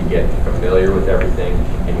months till you get familiar with everything,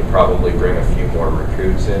 and you probably bring a few more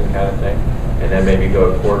recruits in kind of thing, and then maybe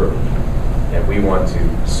go quarterly. And we want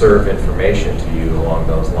to serve information to you along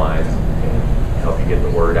those lines and help you get the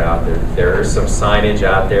word out. There is some signage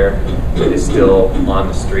out there that is still on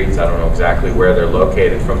the streets. I don't know exactly where they're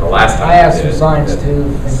located from the last time. I have some signs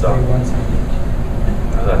too.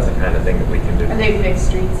 That's the kind of thing that we can do. Are they big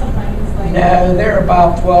street signs? Like No, they're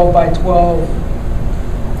about 12 by 12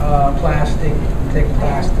 plastic, thick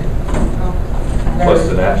plastic. Close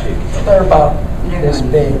to that sheet. They're about this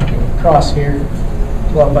big, across here,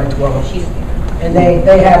 12 by 12. And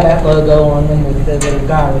they have that logo on them with the little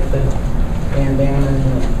guy with the bandana and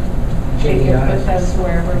the They jiggy can put eyes. those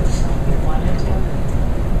wherever you wanted to.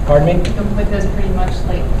 Pardon me? You can put those pretty much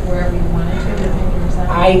like wherever you wanted to within your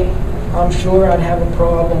zone. I'm sure I'd have a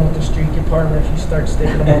problem with the street department if you start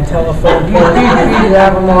sticking them on telephone poles. If you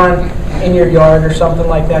have them on in your yard or something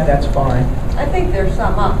like that, that's fine. I think there's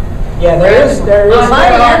some up. Yeah, there is.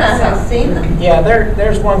 Mariana has seen them. Yeah,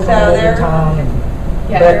 there's one So coming they're- over town.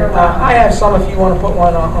 Yeah, But they're around. I have some if you want to put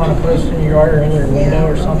one on a post in your yard or in your window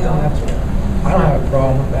or something. I don't have a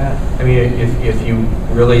problem with that. I mean, if you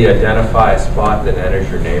really identify a spot that enters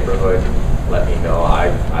your neighborhood, let me know.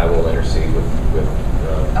 I will intercede with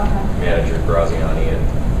Okay. Manager Graziani and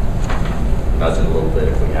nudge it a little bit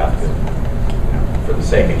if we have to, for the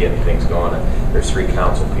sake of getting things going. There's 3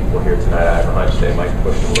 council people here tonight. I have a hunch they might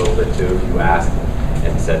push a little bit too if you asked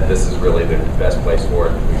and said this is really the best place for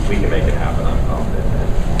it. We can make it happen, I'm confident.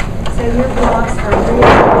 So your blocks are really,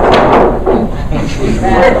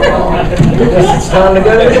 It's time to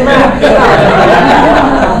go to the map.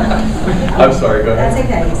 I'm sorry, go ahead. that's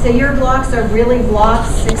okay. So your blocks are really blocks,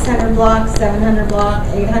 600 blocks, 700 block,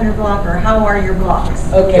 800 block, or how are your blocks?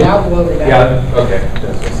 Okay, I'll go over that. Yeah, okay,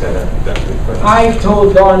 that's what I said. That's a good question. I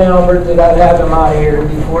told Don Albert that I'd have him out of here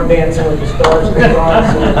before Dancing with the Stars came on.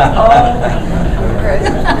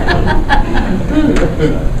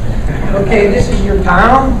 Okay, this is your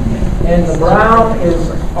town, and the brown is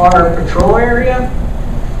our patrol area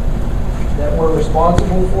that we're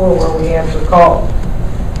responsible for, where we answer calls.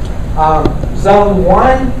 Zone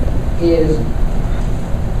 1 is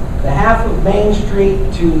the half of Main Street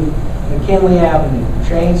to McKinley Avenue,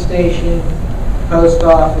 train station, post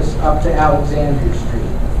office, up to Alexandria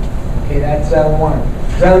Street. Okay, that's Zone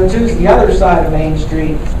 1. Zone 2 is the other side of Main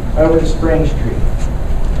Street, over to Spring Street,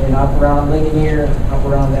 and up around Ligonier, up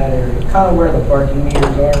around that area, kind of where the parking meters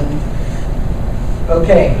are.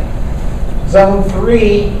 Okay, Zone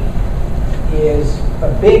 3 is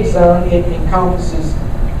a big zone. It encompasses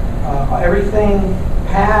everything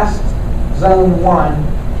past Zone 1,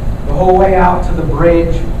 the whole way out to the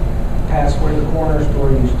bridge, past where the corner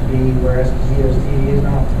store used to be, where Esposito's TV is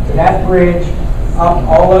now. To that bridge, up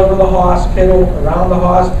all over the hospital, around the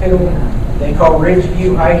hospital, they call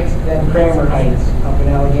Ridgeview Heights, then Kramer Heights, up in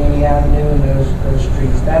Allegheny Avenue and those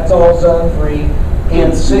streets. That's all Zone 3,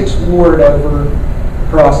 and 6th Ward over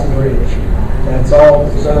across the bridge. That's all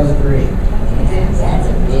Zone 3. That's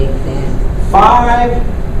a big thing.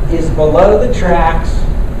 5 is below the tracks,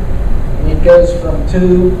 and it goes from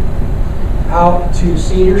 2 out to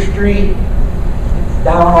Cedar Street,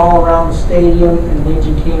 down all around the stadium and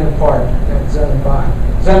Legion Keener Park. That's Zone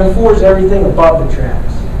 5. Zone 4 is everything above the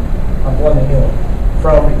tracks, up on the hill,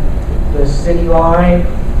 from the city line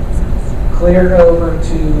clear over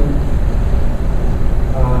to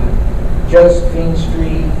Josephine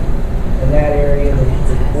Street and that area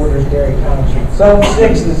that borders Dairy Township. Zone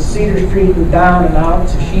 6 is Cedar Street and down and out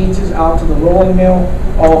to Sheets, out to the rolling mill,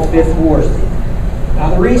 all 5th Ward. Now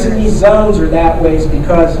the reason these zones are that way is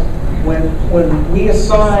because when we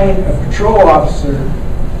assign a patrol officer,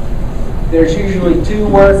 there's usually 2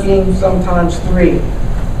 working, sometimes 3.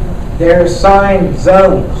 They're assigned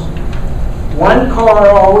zones. One car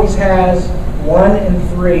always has 1 and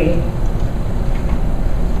 3,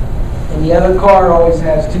 and the other car always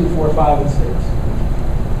has 2, 4, 5, and 6.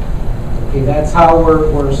 Okay, that's how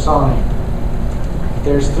we're assigned.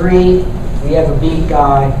 There's 3. We have a beat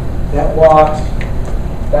guy that walks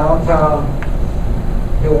downtown.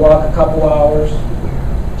 He'll walk a couple hours,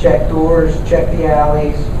 check doors, check the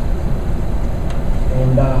alleys,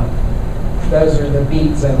 and those are the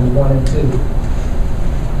beat zones 1 and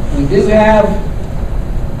 2. We do have,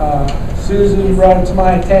 Susan brought it to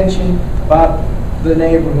my attention about the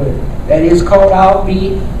neighborhood. That is called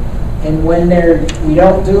outbeat. And when we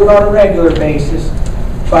don't do it on a regular basis,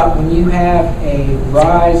 but when you have a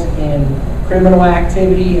rise in criminal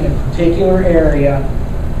activity in a particular area,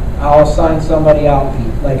 I'll assign somebody out.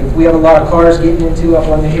 Like if we have a lot of cars getting into up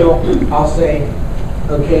on the hill, I'll say,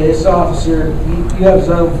 okay, this officer, you have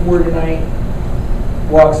zone 4 tonight,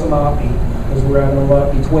 walk some out because we're having a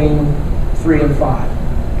lot between 3 and 5.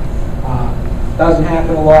 Doesn't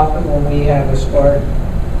happen a lot, but when we have a start,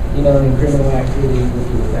 in criminal activity, we'll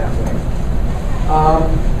do it that way.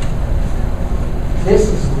 This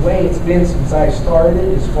is the way it's been since I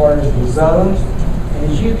started as far as the zones. And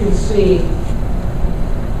as you can see,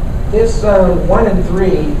 this zone 1 and 3,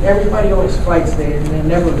 everybody always fights there, and they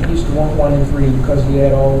never used to want 1 and 3 because you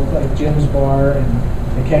had all like Jim's Bar and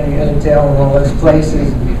the Kennedy Hotel and all those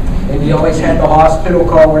places. And you always had the hospital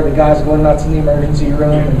call where the guys going nuts in the emergency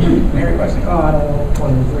room, and everybody's like, oh, I don't want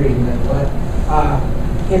 1 and 3. But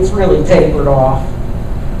it's really tapered off,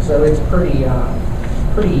 so it's pretty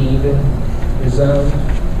even, the zone.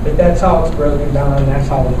 But that's how it's broken down, and that's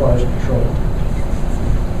how the cars patrol.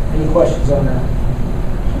 Any questions on that?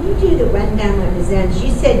 Can you do the rundown on the zones?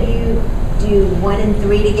 You said you do 1 and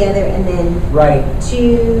 3 together, and then Right.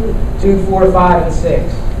 2. 2, 4, 5, and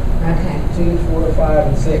 6. Okay. 2, 4, 5,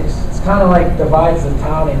 and 6. It's kind of like divides the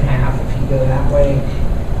town in half if you go that way.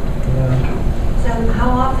 So how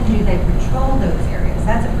often do they patrol those areas?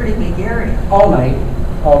 That's a pretty big area. All night,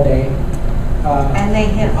 all day. And they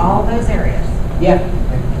hit all those areas. Yeah.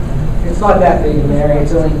 It's not that big an area.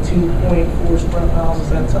 It's only 2.4 square miles. Is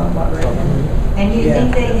that sound about right? And you Yeah.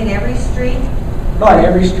 think they hit every street? Not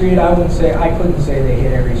every street. I couldn't say they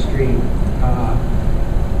hit every street.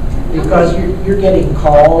 Because you're getting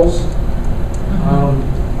calls.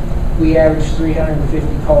 We average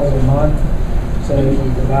 350 calls a month. So if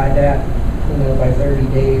you divide that, by 30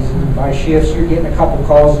 days and by shifts, you're getting a couple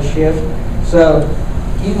calls a shift. So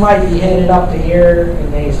you might be headed up to here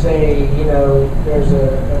and they say, there's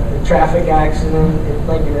a traffic accident at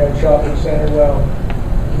Lincoln Road Shopping Center. Well,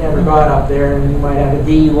 you never got up there, and you might have a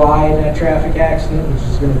DUI in that traffic accident, which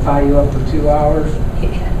is going to tie you up for 2 hours.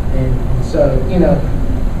 And so,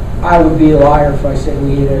 I would be a liar if I said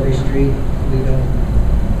we hit every street. We don't,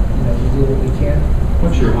 we do what we can.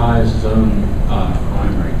 What's your highest zone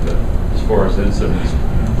crime rate as far as incidents?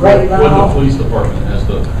 Right What now, the police department has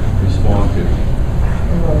to respond to?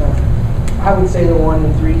 I would say the 1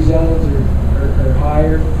 and 3 zones are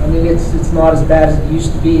higher. I mean, it's not as bad as it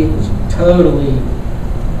used to be. It was totally,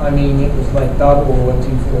 it was like double what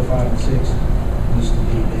 2, 4, 5, and 6 used to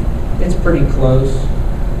be. It's pretty close.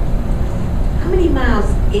 How many miles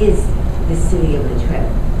is the city of Latrobe?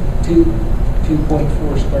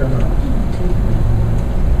 2.4 square miles.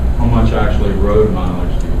 How much actually road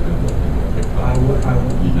mileage do you end up picking I up? would.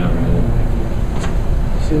 You never know.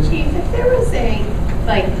 Chief, if there was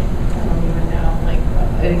I don't even know,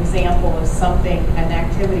 an example of something, an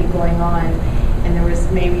activity going on, and there was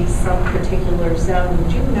maybe some particular zone,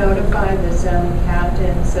 would you notify the zone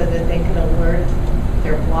captain so that they could alert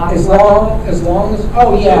their block? As long as,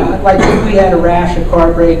 oh yeah, like if we had a rash of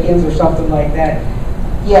car break-ins or something like that,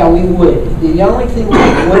 yeah, we would. The only thing we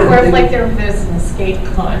would Or if there was an escape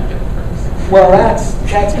conduct person. well, that's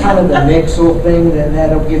kind of the Nixle thing,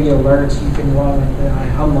 that'll give you alerts. You can run.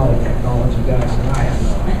 I'm not a technology guy, so I have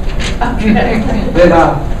no idea.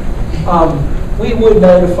 But we would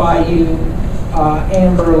notify you,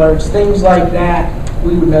 Amber Alerts, things like that.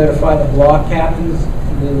 We would notify the block captains.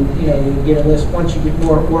 We get a list once you get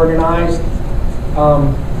more organized.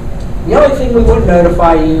 The only thing we wouldn't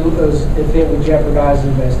notify you is if it would jeopardize the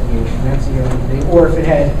investigation. That's the only thing. Or if it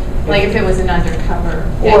had... If it was an undercover.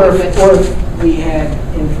 Or if we had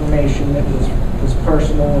information that was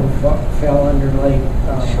personal and fell under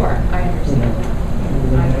Sure, I understand.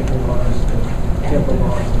 HIPAA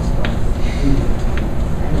laws and stuff.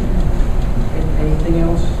 Anything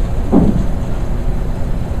else?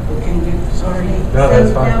 What can you do? Sorry. No, that's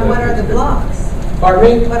So fine. now what are the blocks? Pardon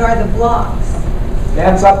me? What are the blocks?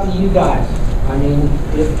 That's up to you guys.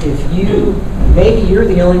 If you, maybe you're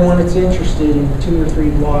the only one that's interested in 2 or 3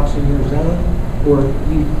 blocks in your zone, or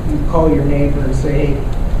you call your neighbor and say, hey.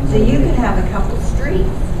 So you could have a couple streets,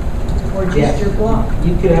 or just Yes. your block.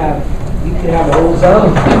 You could have a whole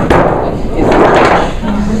zone.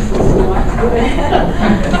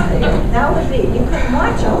 That would be, you could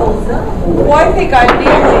watch a whole zone. Well, I think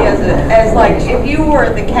ideally if you were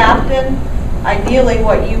the captain, ideally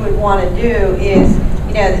what you would want to do is,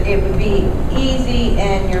 it would be easy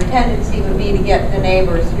and your tendency would be to get the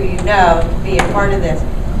neighbors who you know to be a part of this.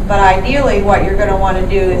 But ideally what you're going to want to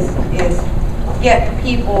do is get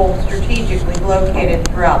people strategically located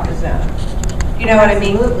throughout the zone. You know what I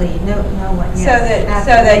mean? Absolutely, no, what, So yes.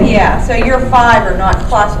 that, yeah, so your 5 are not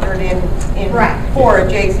clustered in Right. 4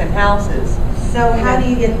 adjacent houses. So how do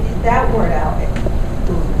you get that word out?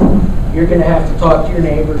 You're gonna have to talk to your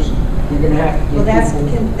neighbors, you're gonna have to Well, get that's,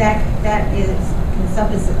 people. that is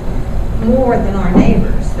encompasses more than our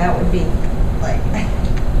neighbors. That would be like,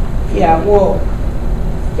 Yeah, well,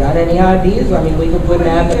 got any ideas? I mean, we could put an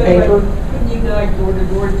ad in the paper. Couldn't you go like door to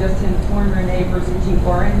door just to inform your neighbors that you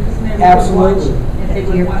are in this neighborhood? Absolutely. If they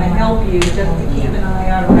would want to help you, just to keep an eye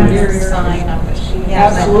out on the area. Sign up a sheet. Yeah,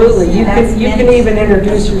 Absolutely, you that's can many- even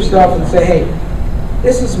introduce yourself and say, hey,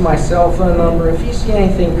 this is my cell phone number. If you see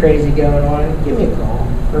anything crazy going on, give me a call.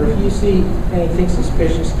 Or if you see anything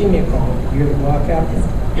suspicious, give me a call. You're the block captain.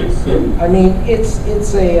 I mean, it's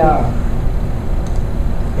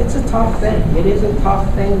a tough thing. It is a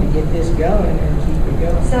tough thing to get this going and keep it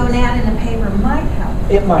going. so an ad in the paper might help.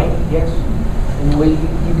 It might, yes. And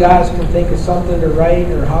you guys can think of something to write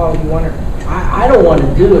or how you want to. I don't want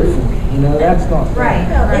to do it for you. You know, that's not fair. Right.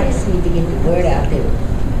 Well, they just need to get the word out there.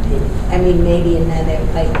 I mean, maybe another,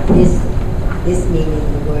 like this meeting,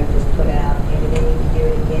 the word was put out, maybe they need to hear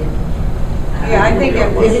it again. Yeah, I think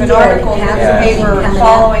if Isn't an there a article in the council meeting paper coming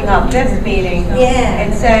following up this meeting Yeah.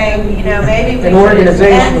 and saying, you know, maybe we An should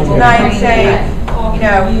organizational end tonight saying, you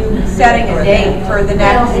know, setting a date for the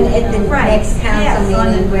Well, next. and at the next council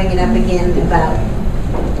meeting, bring it up again about,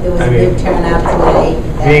 there was I a mean, good turnout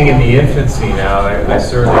tonight. Being in the infancy now, I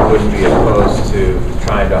certainly wouldn't be opposed to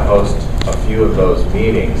trying to host a few of those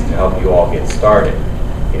meetings to help you all get started.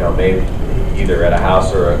 You know, maybe either at a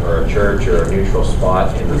house or a church or a neutral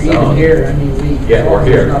spot in the Or zone. even here, I mean, Or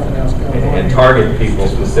here. there's nothing else going on. And target people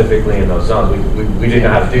specifically in those zones. We didn't know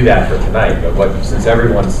how to do that for tonight, but since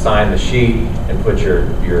everyone signed the sheet and put your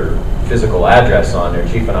physical address on there,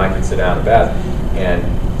 Chief and I can sit down and Beth and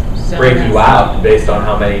break you out based on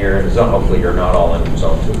how many you're in the zone. Hopefully you're not all in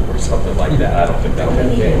zone 2 or something like that. I don't think that'll be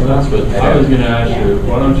the case. Well, that's what, I was gonna ask you,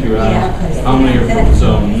 why don't you ask how many are from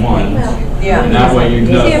zone 1? Yeah. And that way you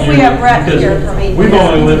know. See if we have Brett because here from each. we've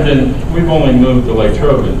only moved to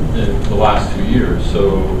Latrobe in the last 2 years,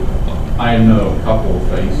 so I know a couple of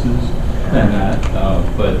faces and that,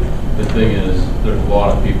 but the thing is, there's a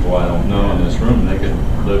lot of people I don't know in this room. They could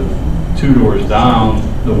live 2 doors down,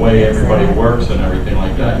 the way everybody works and everything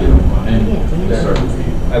like that, you know, and certain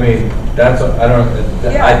people. I mean, that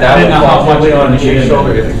Yeah. would And how fall much fully on the you chief's get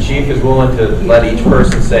shoulder. into If the chief is willing to let each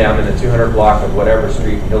person say, I'm in the 200 block of whatever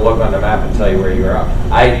street, he'll look on the map and tell you where you are.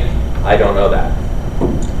 I don't know that.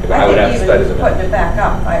 I would have to think study even the putting map. it back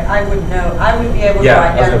up, I would know, I would be able to Yeah,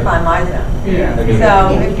 I was gonna- identify my zone. Yeah. I mean, So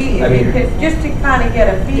if you mean- could, just to kind of get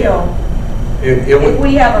a feel, It if would,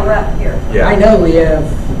 we have a rep here. yeah. I know we have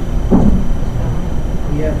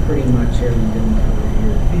pretty much everything over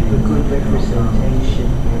here. A good representation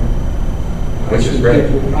here. Which is great.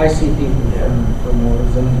 I see people from more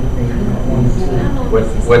zones than maybe not one or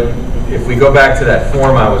two. What, if we go back to that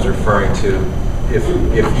form I was referring to,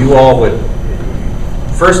 if you all would,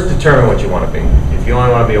 first determine what you want to be. If you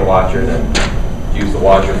only want to be a watcher, then use the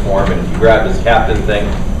watcher form, and if you grab this captain thing,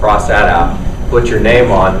 cross that out, put your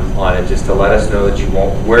name on it just to let us know that you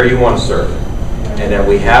want, where you want to serve. And then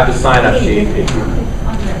we have the sign-up sheet.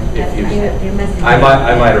 If you, I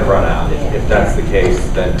might have run out. If that's the case,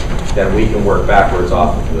 then we can work backwards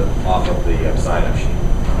off of the sign-up sheet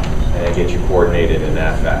and then get you coordinated in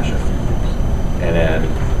that fashion. And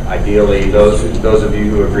then ideally, those of you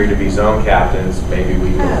who agree to be zone captains, maybe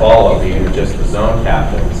we can follow being just the zone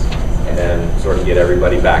captains and then sort of get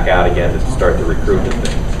everybody back out again to start the recruitment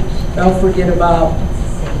thing. Don't forget about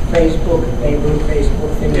Facebook, neighborhood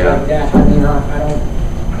Facebook, things Yeah. like that. I mean,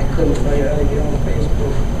 I couldn't tell you how to get on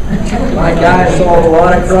Facebook. My guys solve a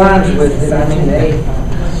lot of crimes with it. I mean,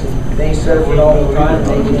 they surf it all the time,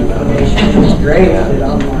 they get information, it's great, but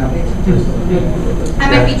I'm not. I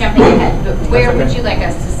might be jumping ahead, but where would you like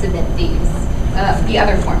us to submit these, the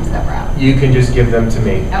other forms that were out? You can just give them to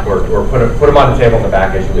me Okay. or put them on the table in the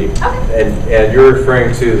back as you leave. Okay. And you're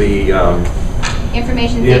referring to the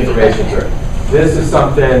Information. the safety information, questionnaire. sir. This is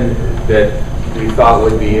something that we thought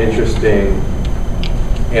would be interesting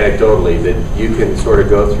anecdotally, that you can sort of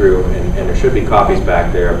go through, and there should be copies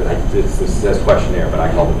back there, but it says questionnaire, but I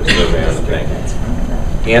call it a survey on the thing.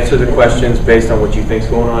 Answer the questions based on what you think's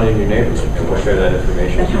going on in your neighborhood, and we'll share that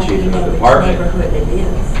information with the chief and the department. Neighborhood it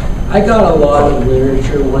is. I got a lot of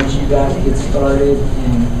literature once you guys get started,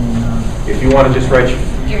 and If you want to just write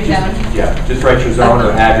Your zone. Yeah, just write your zone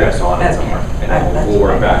or address on it somewhere, and then we'll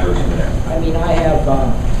work backwards from there. I mean, I have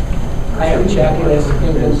checklists,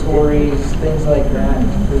 inventories, things like that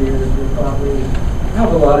for your property. I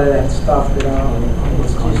have a lot of that stuff that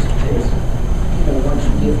it's just, you know, once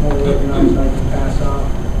you get more organized, I can pass out.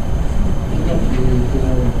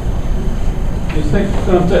 You think it's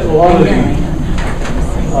going to take a lot of the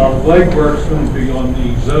legwork's going to be on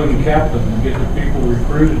the zone captain to get the people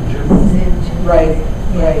recruited, Jim? Right,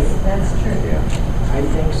 right. That's true. I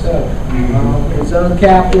think so. The zone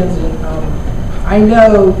captains, and I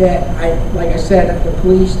know that, like I said, the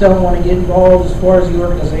police don't want to get involved as far as the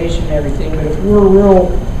organization and everything, but if we're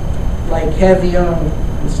real, like, heavy on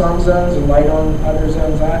some zones and light on other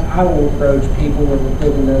zones, I will approach people that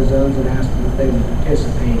live in those zones and ask them if they would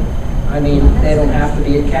participate. I mean, they don't have to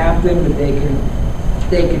be a captain, but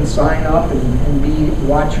they can sign up and be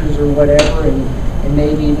watchers or whatever, and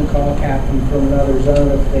maybe even call a captain from another zone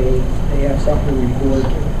if they have something to report.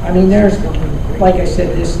 I mean, there's, like I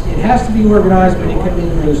said, it has to be organized, but it can be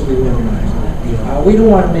loosely organized. We don't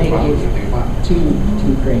want to make it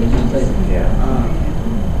too crazy, but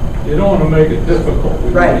You don't want to make it difficult.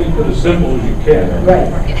 We Right. keep it as simple as you can. right.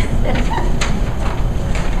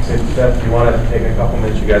 So, Beth, you want to take a couple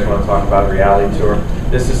minutes? You guys want to talk about a reality tour?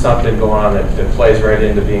 This is something going on that plays right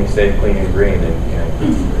into being safe, clean, and green. And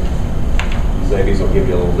these ladies will give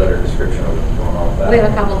you a little better description of what's going on with that. We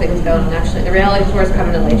have a couple things going on, actually. The reality tour is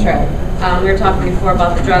coming to Latrobe. We were talking before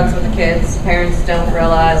about the drugs with the kids. Parents don't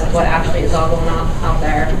realize what actually is all going on out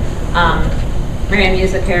there. Miriam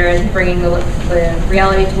Music here is bringing the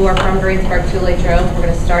reality tour from Greensburg to Latrobe. We're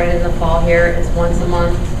going to start it in the fall here. It's once a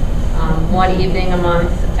month, one evening a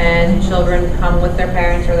month, and children come with their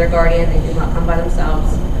parents or their guardian. They do not come by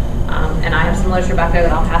themselves. And I have some literature back there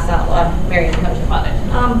that I'll pass out. Miriam, tell us about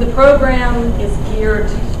it. The program is geared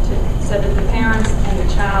so that the parents and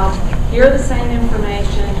the child hear the same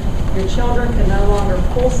information. Your children can no longer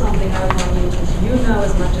pull something over on you because you know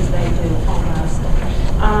as much as they do almost.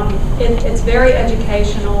 It's very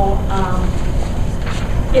educational.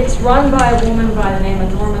 It's run by a woman by the name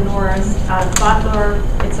of Norma Norris out of Butler.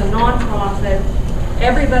 It's a nonprofit.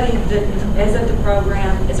 Everybody that is at the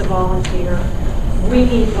program is a volunteer. We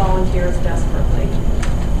need volunteers desperately.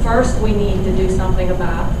 First, we need to do something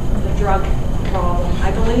about the drug problem.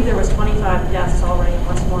 I believe there was 25 deaths already in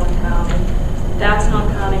West Warren County. That's not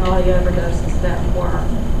counting all the overdoses that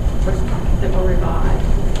were revived.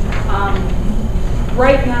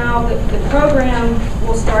 Right now, the program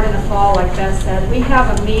will start in the fall, like Beth said. We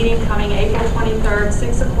have a meeting coming April 23rd,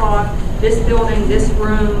 6 o'clock, this building, this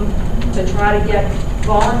room, to try to get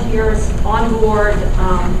volunteers on board.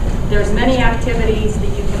 There's many activities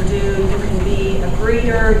that you can do. You can be a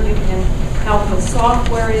greeter, you can help with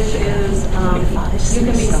software issues, you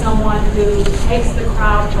can be someone who takes the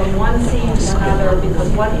crowd from one scene to another, because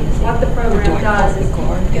what the program does is you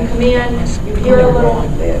come in, you hear a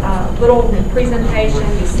little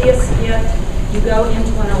presentation, you see a skit, you go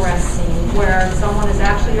into an arrest scene where someone is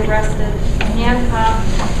actually arrested,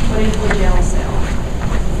 handcuffed, put into a jail cell.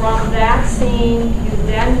 From that scene, you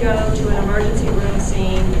then go to an emergency room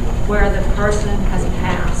scene where the person has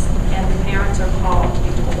passed and the parents are called to be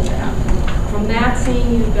pulled out. From that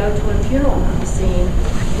scene, you go to a funeral home scene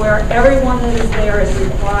where everyone that is there is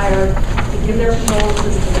required to give their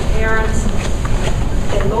condolences to the parents.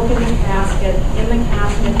 They look in the casket. In the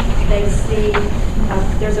casket, they see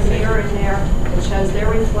there's a mirror in there that shows their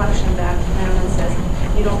reflection back to them and says,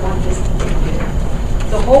 "You don't want this to be you."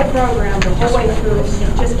 The whole program, the whole way through,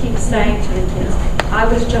 it just keeps saying to the kids, "I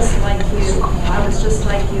was just like you. I was just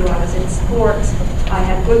like you. I was in sports. I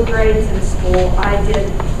had good grades in school. I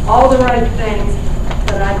did all the right things,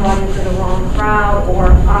 but I got into the wrong crowd,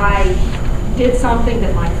 or I did something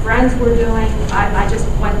that my friends were doing. I just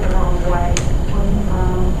went the wrong way."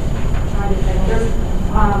 Trying to think.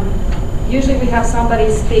 Usually we have somebody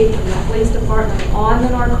speak from the police department on the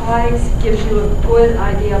narcotics, gives you a good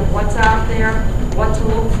idea of what's out there, what to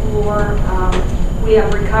look for. We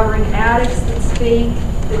have recovering addicts that speak,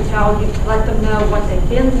 that tell you, let them know what they've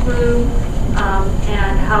been through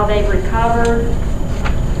and how they've recovered.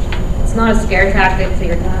 It's not a scare tactic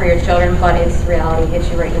for your children, but it's reality. It hits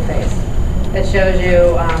you right in the face. It shows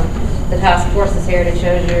you, the task force is here. It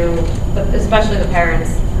shows you, especially the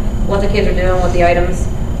parents, what the kids are doing with the items.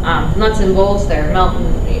 Nuts and bolts, they're melting,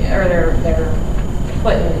 or they're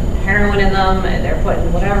putting heroin in them, and they're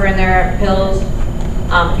putting whatever in there, pills.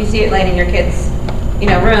 If you see it laying in your kid's,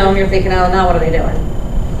 room, you're thinking, oh, now what are they doing?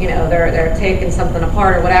 They're taking something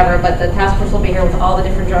apart or whatever, but the task force will be here with all the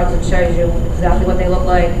different drugs and shows you exactly what they look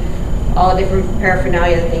like, all the different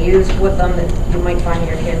paraphernalia that they use with them that you might find in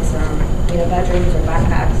your kids' bedrooms or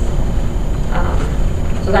backpacks.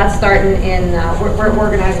 So that's starting in, we're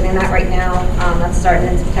organizing in that right now. That's starting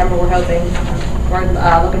in September, we're hoping. We're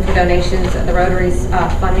looking for donations. The Rotary's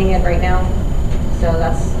funding it right now. So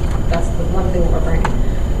that's the one thing that we're bringing.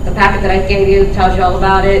 The packet that I gave you tells you all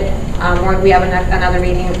about it. We have another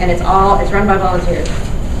meeting, and it's run by volunteers.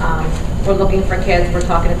 We're looking for kids. We're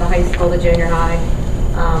talking at the high school, the junior high.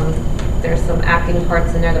 There's some acting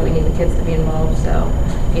parts in there that we need the kids to be involved. So,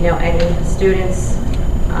 you know, any students,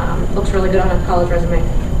 looks really good on a college resume.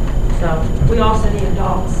 So We also need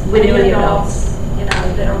adults. We do Any need adults. You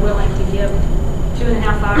know, that are willing to give 2.5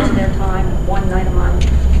 hours of their time, one night a month.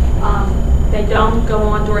 They don't go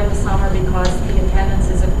on during the summer because the attendance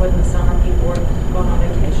isn't good in the summer. People are going on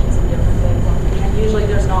vacations and different things. And usually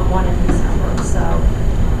there's not one in December, so.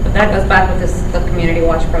 But that goes back with the community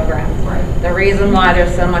watch program. Right. The reason why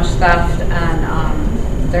there's so much theft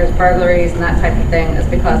and there's burglaries and that type of thing is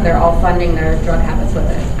because they're all funding their drug habits with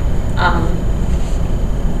it.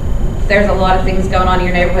 There's a lot of things going on in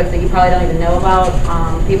your neighborhoods that you probably don't even know about.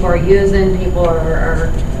 People are using, people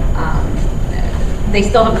are they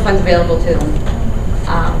still have the funds available to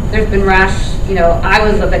them. There's been rash, you know, I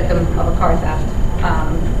was a victim of a car theft.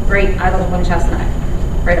 I live up on Chestnut,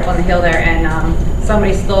 right up on the hill there, and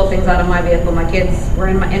somebody stole things out of my vehicle. My kids were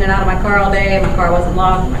in and out of my car all day. My car wasn't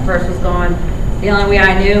locked. My purse was gone. The only way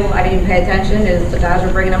I knew I didn't pay attention is the guys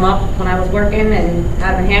were bringing them up when I was working and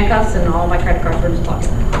had them in handcuffs, and all my credit cards were in his pocket.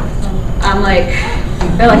 I'm like,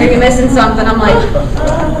 they're like, are you missing something? I'm like,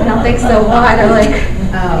 I don't think so. Why? They're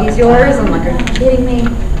like, these yours? I'm like, are you kidding me?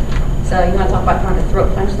 So you want to talk about trying to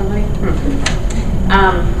throat punch somebody?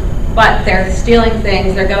 But they're stealing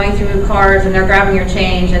things, they're going through cars and they're grabbing your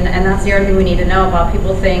change, and that's the other thing we need to know about.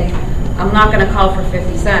 People think, I'm not going to call for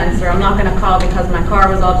 50 cents, or I'm not going to call because my car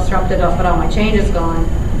was all disrupted, but all my change is gone.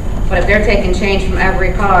 But if they're taking change from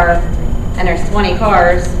every car, and there's 20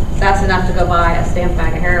 cars, that's enough to go buy a stamp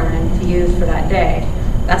bag of heroin to use for that day.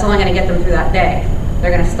 That's only going to get them through that day.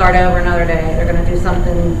 They're going to start over another day. They're going to do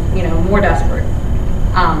something, you know, more desperate.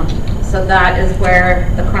 So that is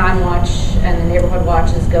where the crime watch and the neighborhood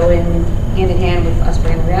watches go in hand with us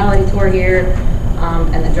bringing the reality tour here,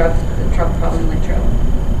 and the drug problem in Latrobe,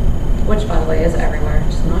 which by the way is everywhere,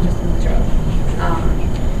 just not just in Latrobe.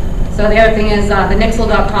 So the other thing is the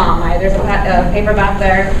Nixle.com. There's a paper back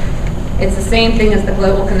there. It's the same thing as the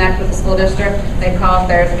Global Connect with the school district. They call if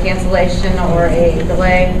there's a cancellation or a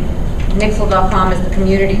delay. Nixle.com is the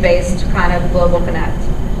community-based kind of Global Connect.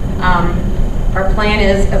 Our plan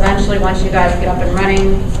is eventually, once you guys get up and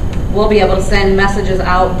running, we'll be able to send messages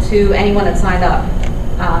out to anyone that signed up.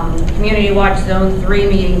 Community Watch Zone 3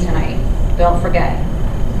 meeting tonight, don't forget.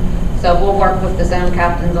 So we'll work with the zone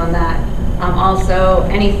captains on that. Also,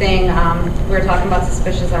 anything, we were talking about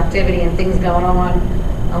suspicious activity and things going on,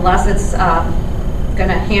 unless it's going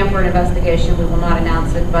to hamper an investigation, we will not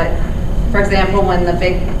announce it. But for example, when the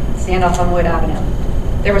big standoff on Wood Avenue,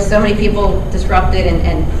 there were so many people disrupted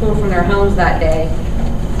and pulled from their homes that day.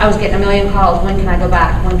 I was getting a million calls, when can I go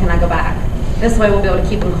back? When can I go back? This way we'll be able to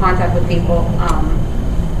keep in contact with people.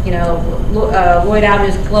 You know, Lloyd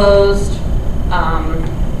Avenue is closed,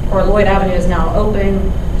 or Lloyd Avenue is now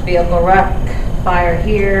open, vehicle wreck, fire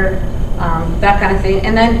here, that kind of thing.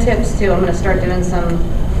 And then tips too. I'm going to start doing some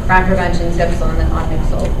crime prevention tips on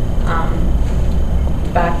Nixle.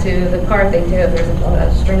 Back to the car thing too. There's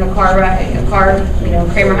a string of car, you know,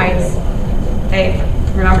 Kramer Heights. Hey,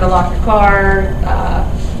 remember to lock the car.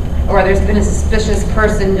 Or there's been a suspicious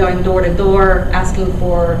person going door to door asking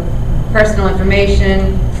for personal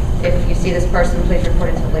information. If you see this person, please report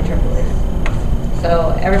it to the Latrobe Police.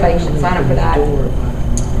 So everybody should sign up for that.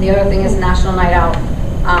 The other thing is National Night Out.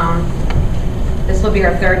 This will be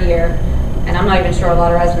our 3rd year, and I'm not even sure a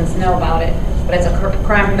lot of residents know about it, but it's a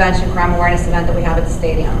crime prevention, crime awareness event that we have at the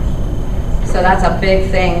stadium. So that's a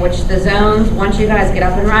big thing, which the zones, once you guys get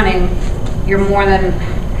up and running, you're more than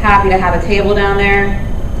happy to have a table down there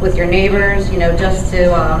with your neighbors, you know, just to,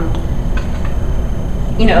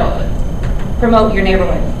 you know, promote your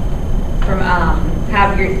neighborhood.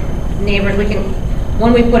 Have your neighbors,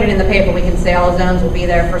 when we put it in the paper, we can say all zones will be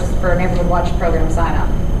there for a neighborhood watch program sign up.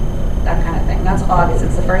 That kind of thing. That's August.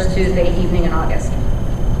 It's the first Tuesday evening in August.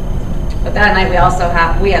 But that night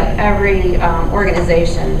we have every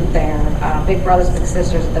organization there, Big Brothers Big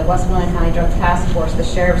Sisters, the Westmoreland County Drug Task Force, the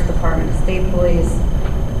Sheriff's Department, the State Police.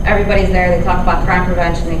 Everybody's there. They talk about crime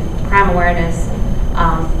prevention, crime awareness.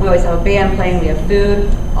 We always have a band playing. We have food.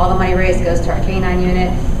 All the money raised goes to our K-9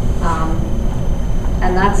 unit.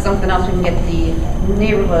 And that's something else we can get the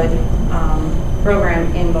neighborhood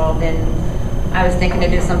program involved in. I was thinking to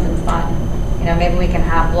do something fun. You know, maybe we can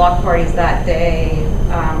have block parties that day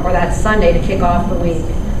or that Sunday to kick off the week.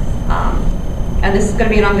 And this is going to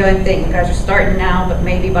be an ongoing thing. You guys are starting now, but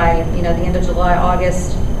maybe by the end of July,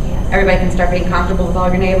 August, everybody can start being comfortable with all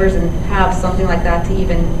your neighbors and have something like that to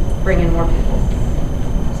even bring in more people.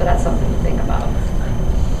 So that's something to think about.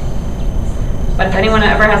 But if anyone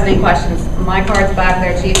ever has any questions, my card's back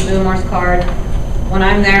there, Chief Boomer's card. When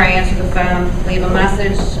I'm there, I answer the phone, leave a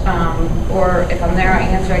message, or if I'm there, I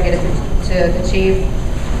answer, I get it to the chief.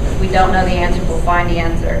 If we don't know the answer, we'll find the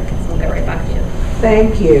answer, and we'll get right back to you.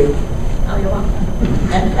 Thank you. Oh, you're welcome.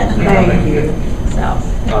 Thank you. So,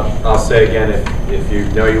 I'll say again, if you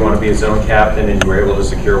know you want to be a zone captain and you were able to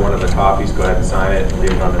secure one of the copies, go ahead and sign it and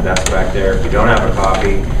leave it on the desk back there. If you don't have a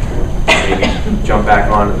copy, maybe jump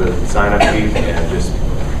back onto the sign-up sheet and just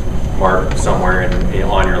mark somewhere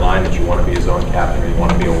on your line that you want to be a zone captain or you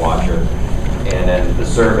want to be a watcher. And then the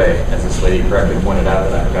survey, as this lady correctly pointed out,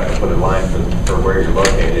 that I forgot to put a line for where you're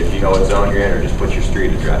located. If you know what zone you're in, or just put your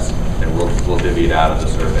street address, and we'll divvy it out of the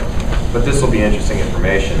survey. But this will be interesting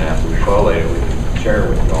information after we collate it. We can share it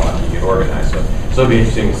with you all after you get organized. So it'll be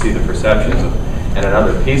interesting to see the perceptions of, and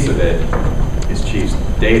another piece of it is Chief's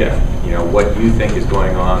data. You know, what you think is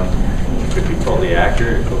going on. It could be totally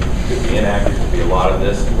accurate, it could be inaccurate, it could be a lot of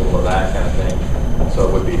this, a little of that kind of thing. So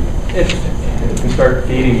it would be interesting. If we start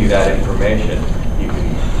feeding you that information, you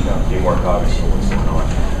can be more cognizant of what's going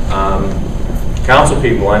on. Council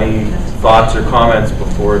people, any thoughts or comments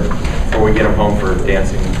before we get them home for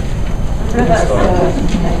dancing? The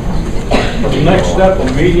next step, a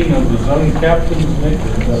meeting of the zone captains, Nick?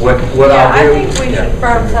 What Yeah, I'll do? I think we should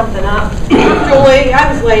firm something up. Julie, I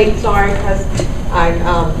was late, sorry, because I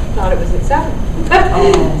thought it was at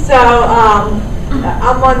 7. So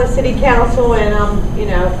I'm on the city council and I'm,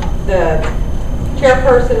 the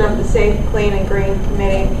chairperson of the Safe, Clean and Green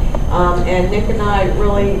Committee. And Nick and I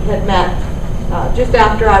really had met just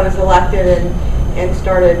after I was elected and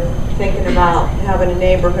started thinking about having a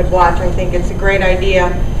neighborhood watch. I think it's a great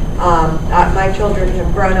idea. My children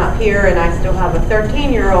have grown up here and I still have a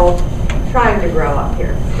 13-year-old trying to grow up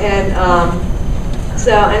here. And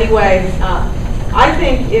so anyway, I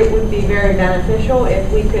think it would be very beneficial if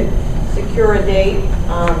we could secure a date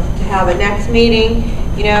to have a next meeting.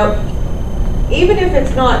 Even if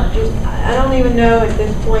it's not just, I don't even know at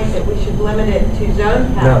this point that we should limit it to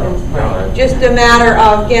zone captains. No. Just a matter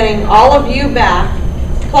of getting all of you back,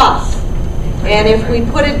 plus. And if we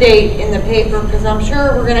put a date in the paper, because I'm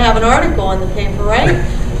sure we're going to have an article in the paper, right?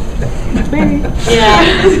 Yeah.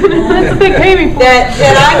 That's what they pay me for. That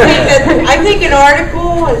I think an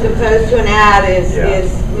article as opposed to an ad is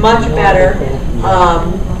much better.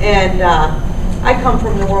 I come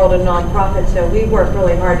from the world of nonprofits, so we work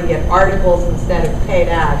really hard to get articles instead of paid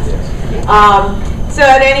ads. So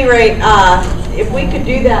at any rate, if we could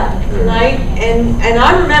do that tonight, and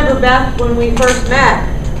I remember Beth when we first met,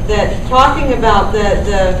 that talking about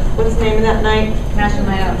the what's the name of that night? National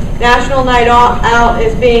Night Out. National Night Out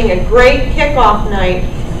as being a great kickoff night,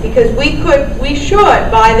 because we should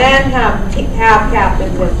by then have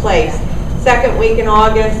captains in place. Second week in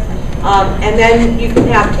August, and then you can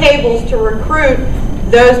have tables to recruit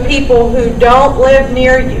those people who don't live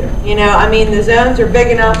near you. I mean, the zones are big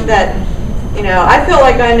enough that, I feel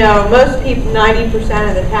like I know most people, 90%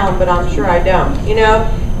 of the town, but I'm sure I don't.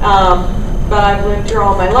 But I've lived here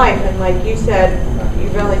all my life, and like you said,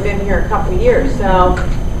 you've only been here a couple of years, so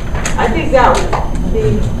I think that would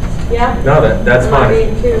be, yeah? No, that's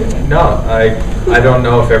fine. No, I don't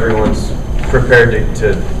know if everyone's prepared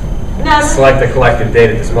to select a collective date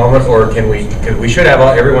at this moment, or can we? Because we should have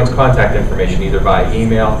everyone's contact information either by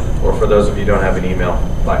email, or for those of you who don't have an email,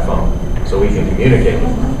 by phone, so we can communicate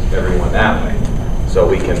with everyone that way. So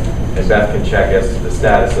we can, and Beth can check as to the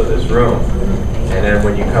status of this room. And then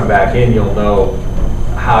when you come back in, you'll know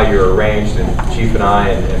how you're arranged, and Chief and I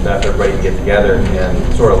and Beth, everybody can get together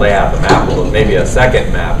and sort of lay out the map, maybe a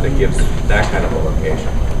second map that gives that kind of a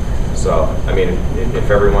location. So, I mean, if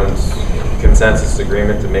everyone's consensus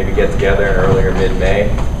agreement to maybe get together in early or mid-May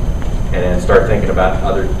and then start thinking about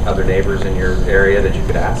other neighbors in your area that you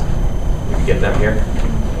could ask, you can get them here.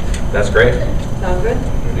 That's great. Sound good?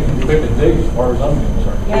 You can pick a date as far as I'm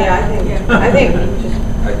concerned. Yeah, I think just.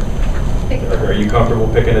 Are you comfortable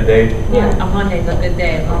picking a date? Yeah, a Monday's a good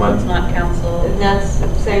day, as long as it's not council. And that's the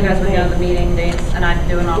So same you guys as would me. know the meeting dates, and I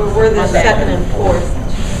do an office. We're the Monday. 2nd and 4th.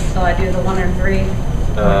 So I do the 1 or 3.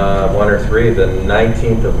 1 or 3. The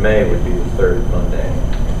 19th of May would be the third Monday.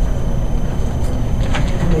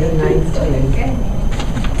 May 19th.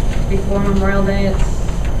 Before Memorial Day, it's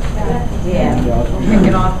Yeah. kick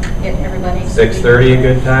it off, get everybody. 6:30 a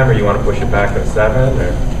good time, or you want to push it back to 7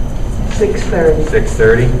 or 6:30.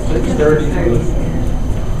 6:30? 6:30.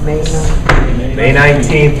 May 19th. May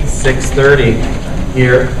 19th, 6:30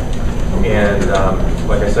 here. And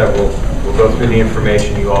like I said, we'll go through the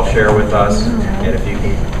information you all share with us. And if you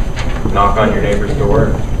can knock on your neighbor's door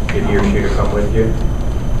and get he or she to come with you.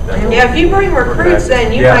 then Yeah, if you bring recruits,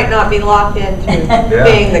 then you Yeah. might not be locked into Yeah.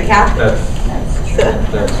 being the captain.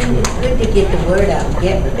 And it's good to get the word out,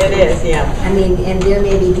 get It is, yeah. I mean, and there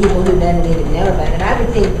may be people who don't even know about it. I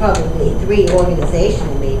would think probably 3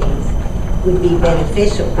 organizational meetings would be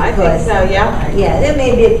beneficial I think because, so, yeah. yeah, there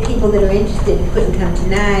may be people that are interested who couldn't come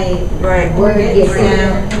tonight. Right. Word gets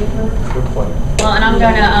out. Good point. Well, and I'm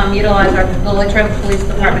going to utilize the Latrobe Police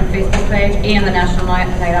Department Facebook page and the National Night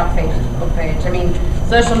Out Facebook page. I mean,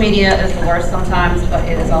 social media is the worst sometimes, but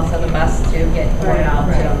it is also the best to get word out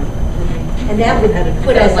to them. And that would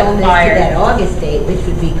put us almost to that August date, which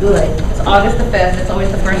would be good. It's August the 5th. It's always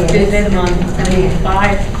the first Yes. Tuesday of the month. It's going to be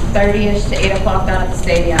 5:30ish to 8 o'clock down at the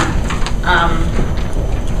stadium.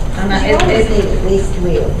 And that You always it, need at least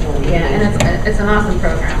 3 or 4 yeah, and it's an awesome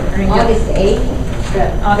program. I mean, August 8th?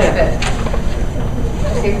 August 5th.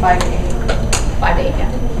 I say 5 to 8. 5 to 8,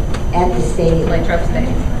 yeah. At the stadium. Latrobe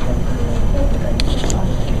Stadium.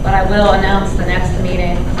 But I will announce the next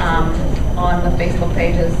meeting on the Facebook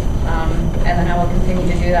pages, and then I will continue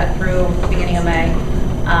to do that through the beginning of May.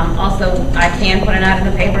 Also, I can put an ad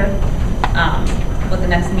in the paper with the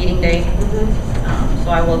next meeting date,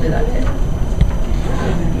 so I will do that too.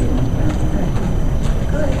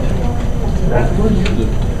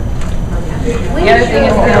 The other thing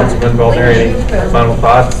is Councilman Baldner, any final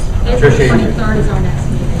thoughts? Tricia, 23rd is our next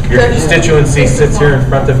meeting. your constituency sits here in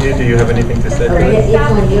front of you. Do you have anything to say? Oh, yeah, it's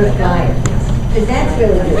on your flyer. Because that's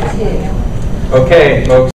really good too. Okay,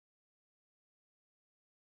 folks.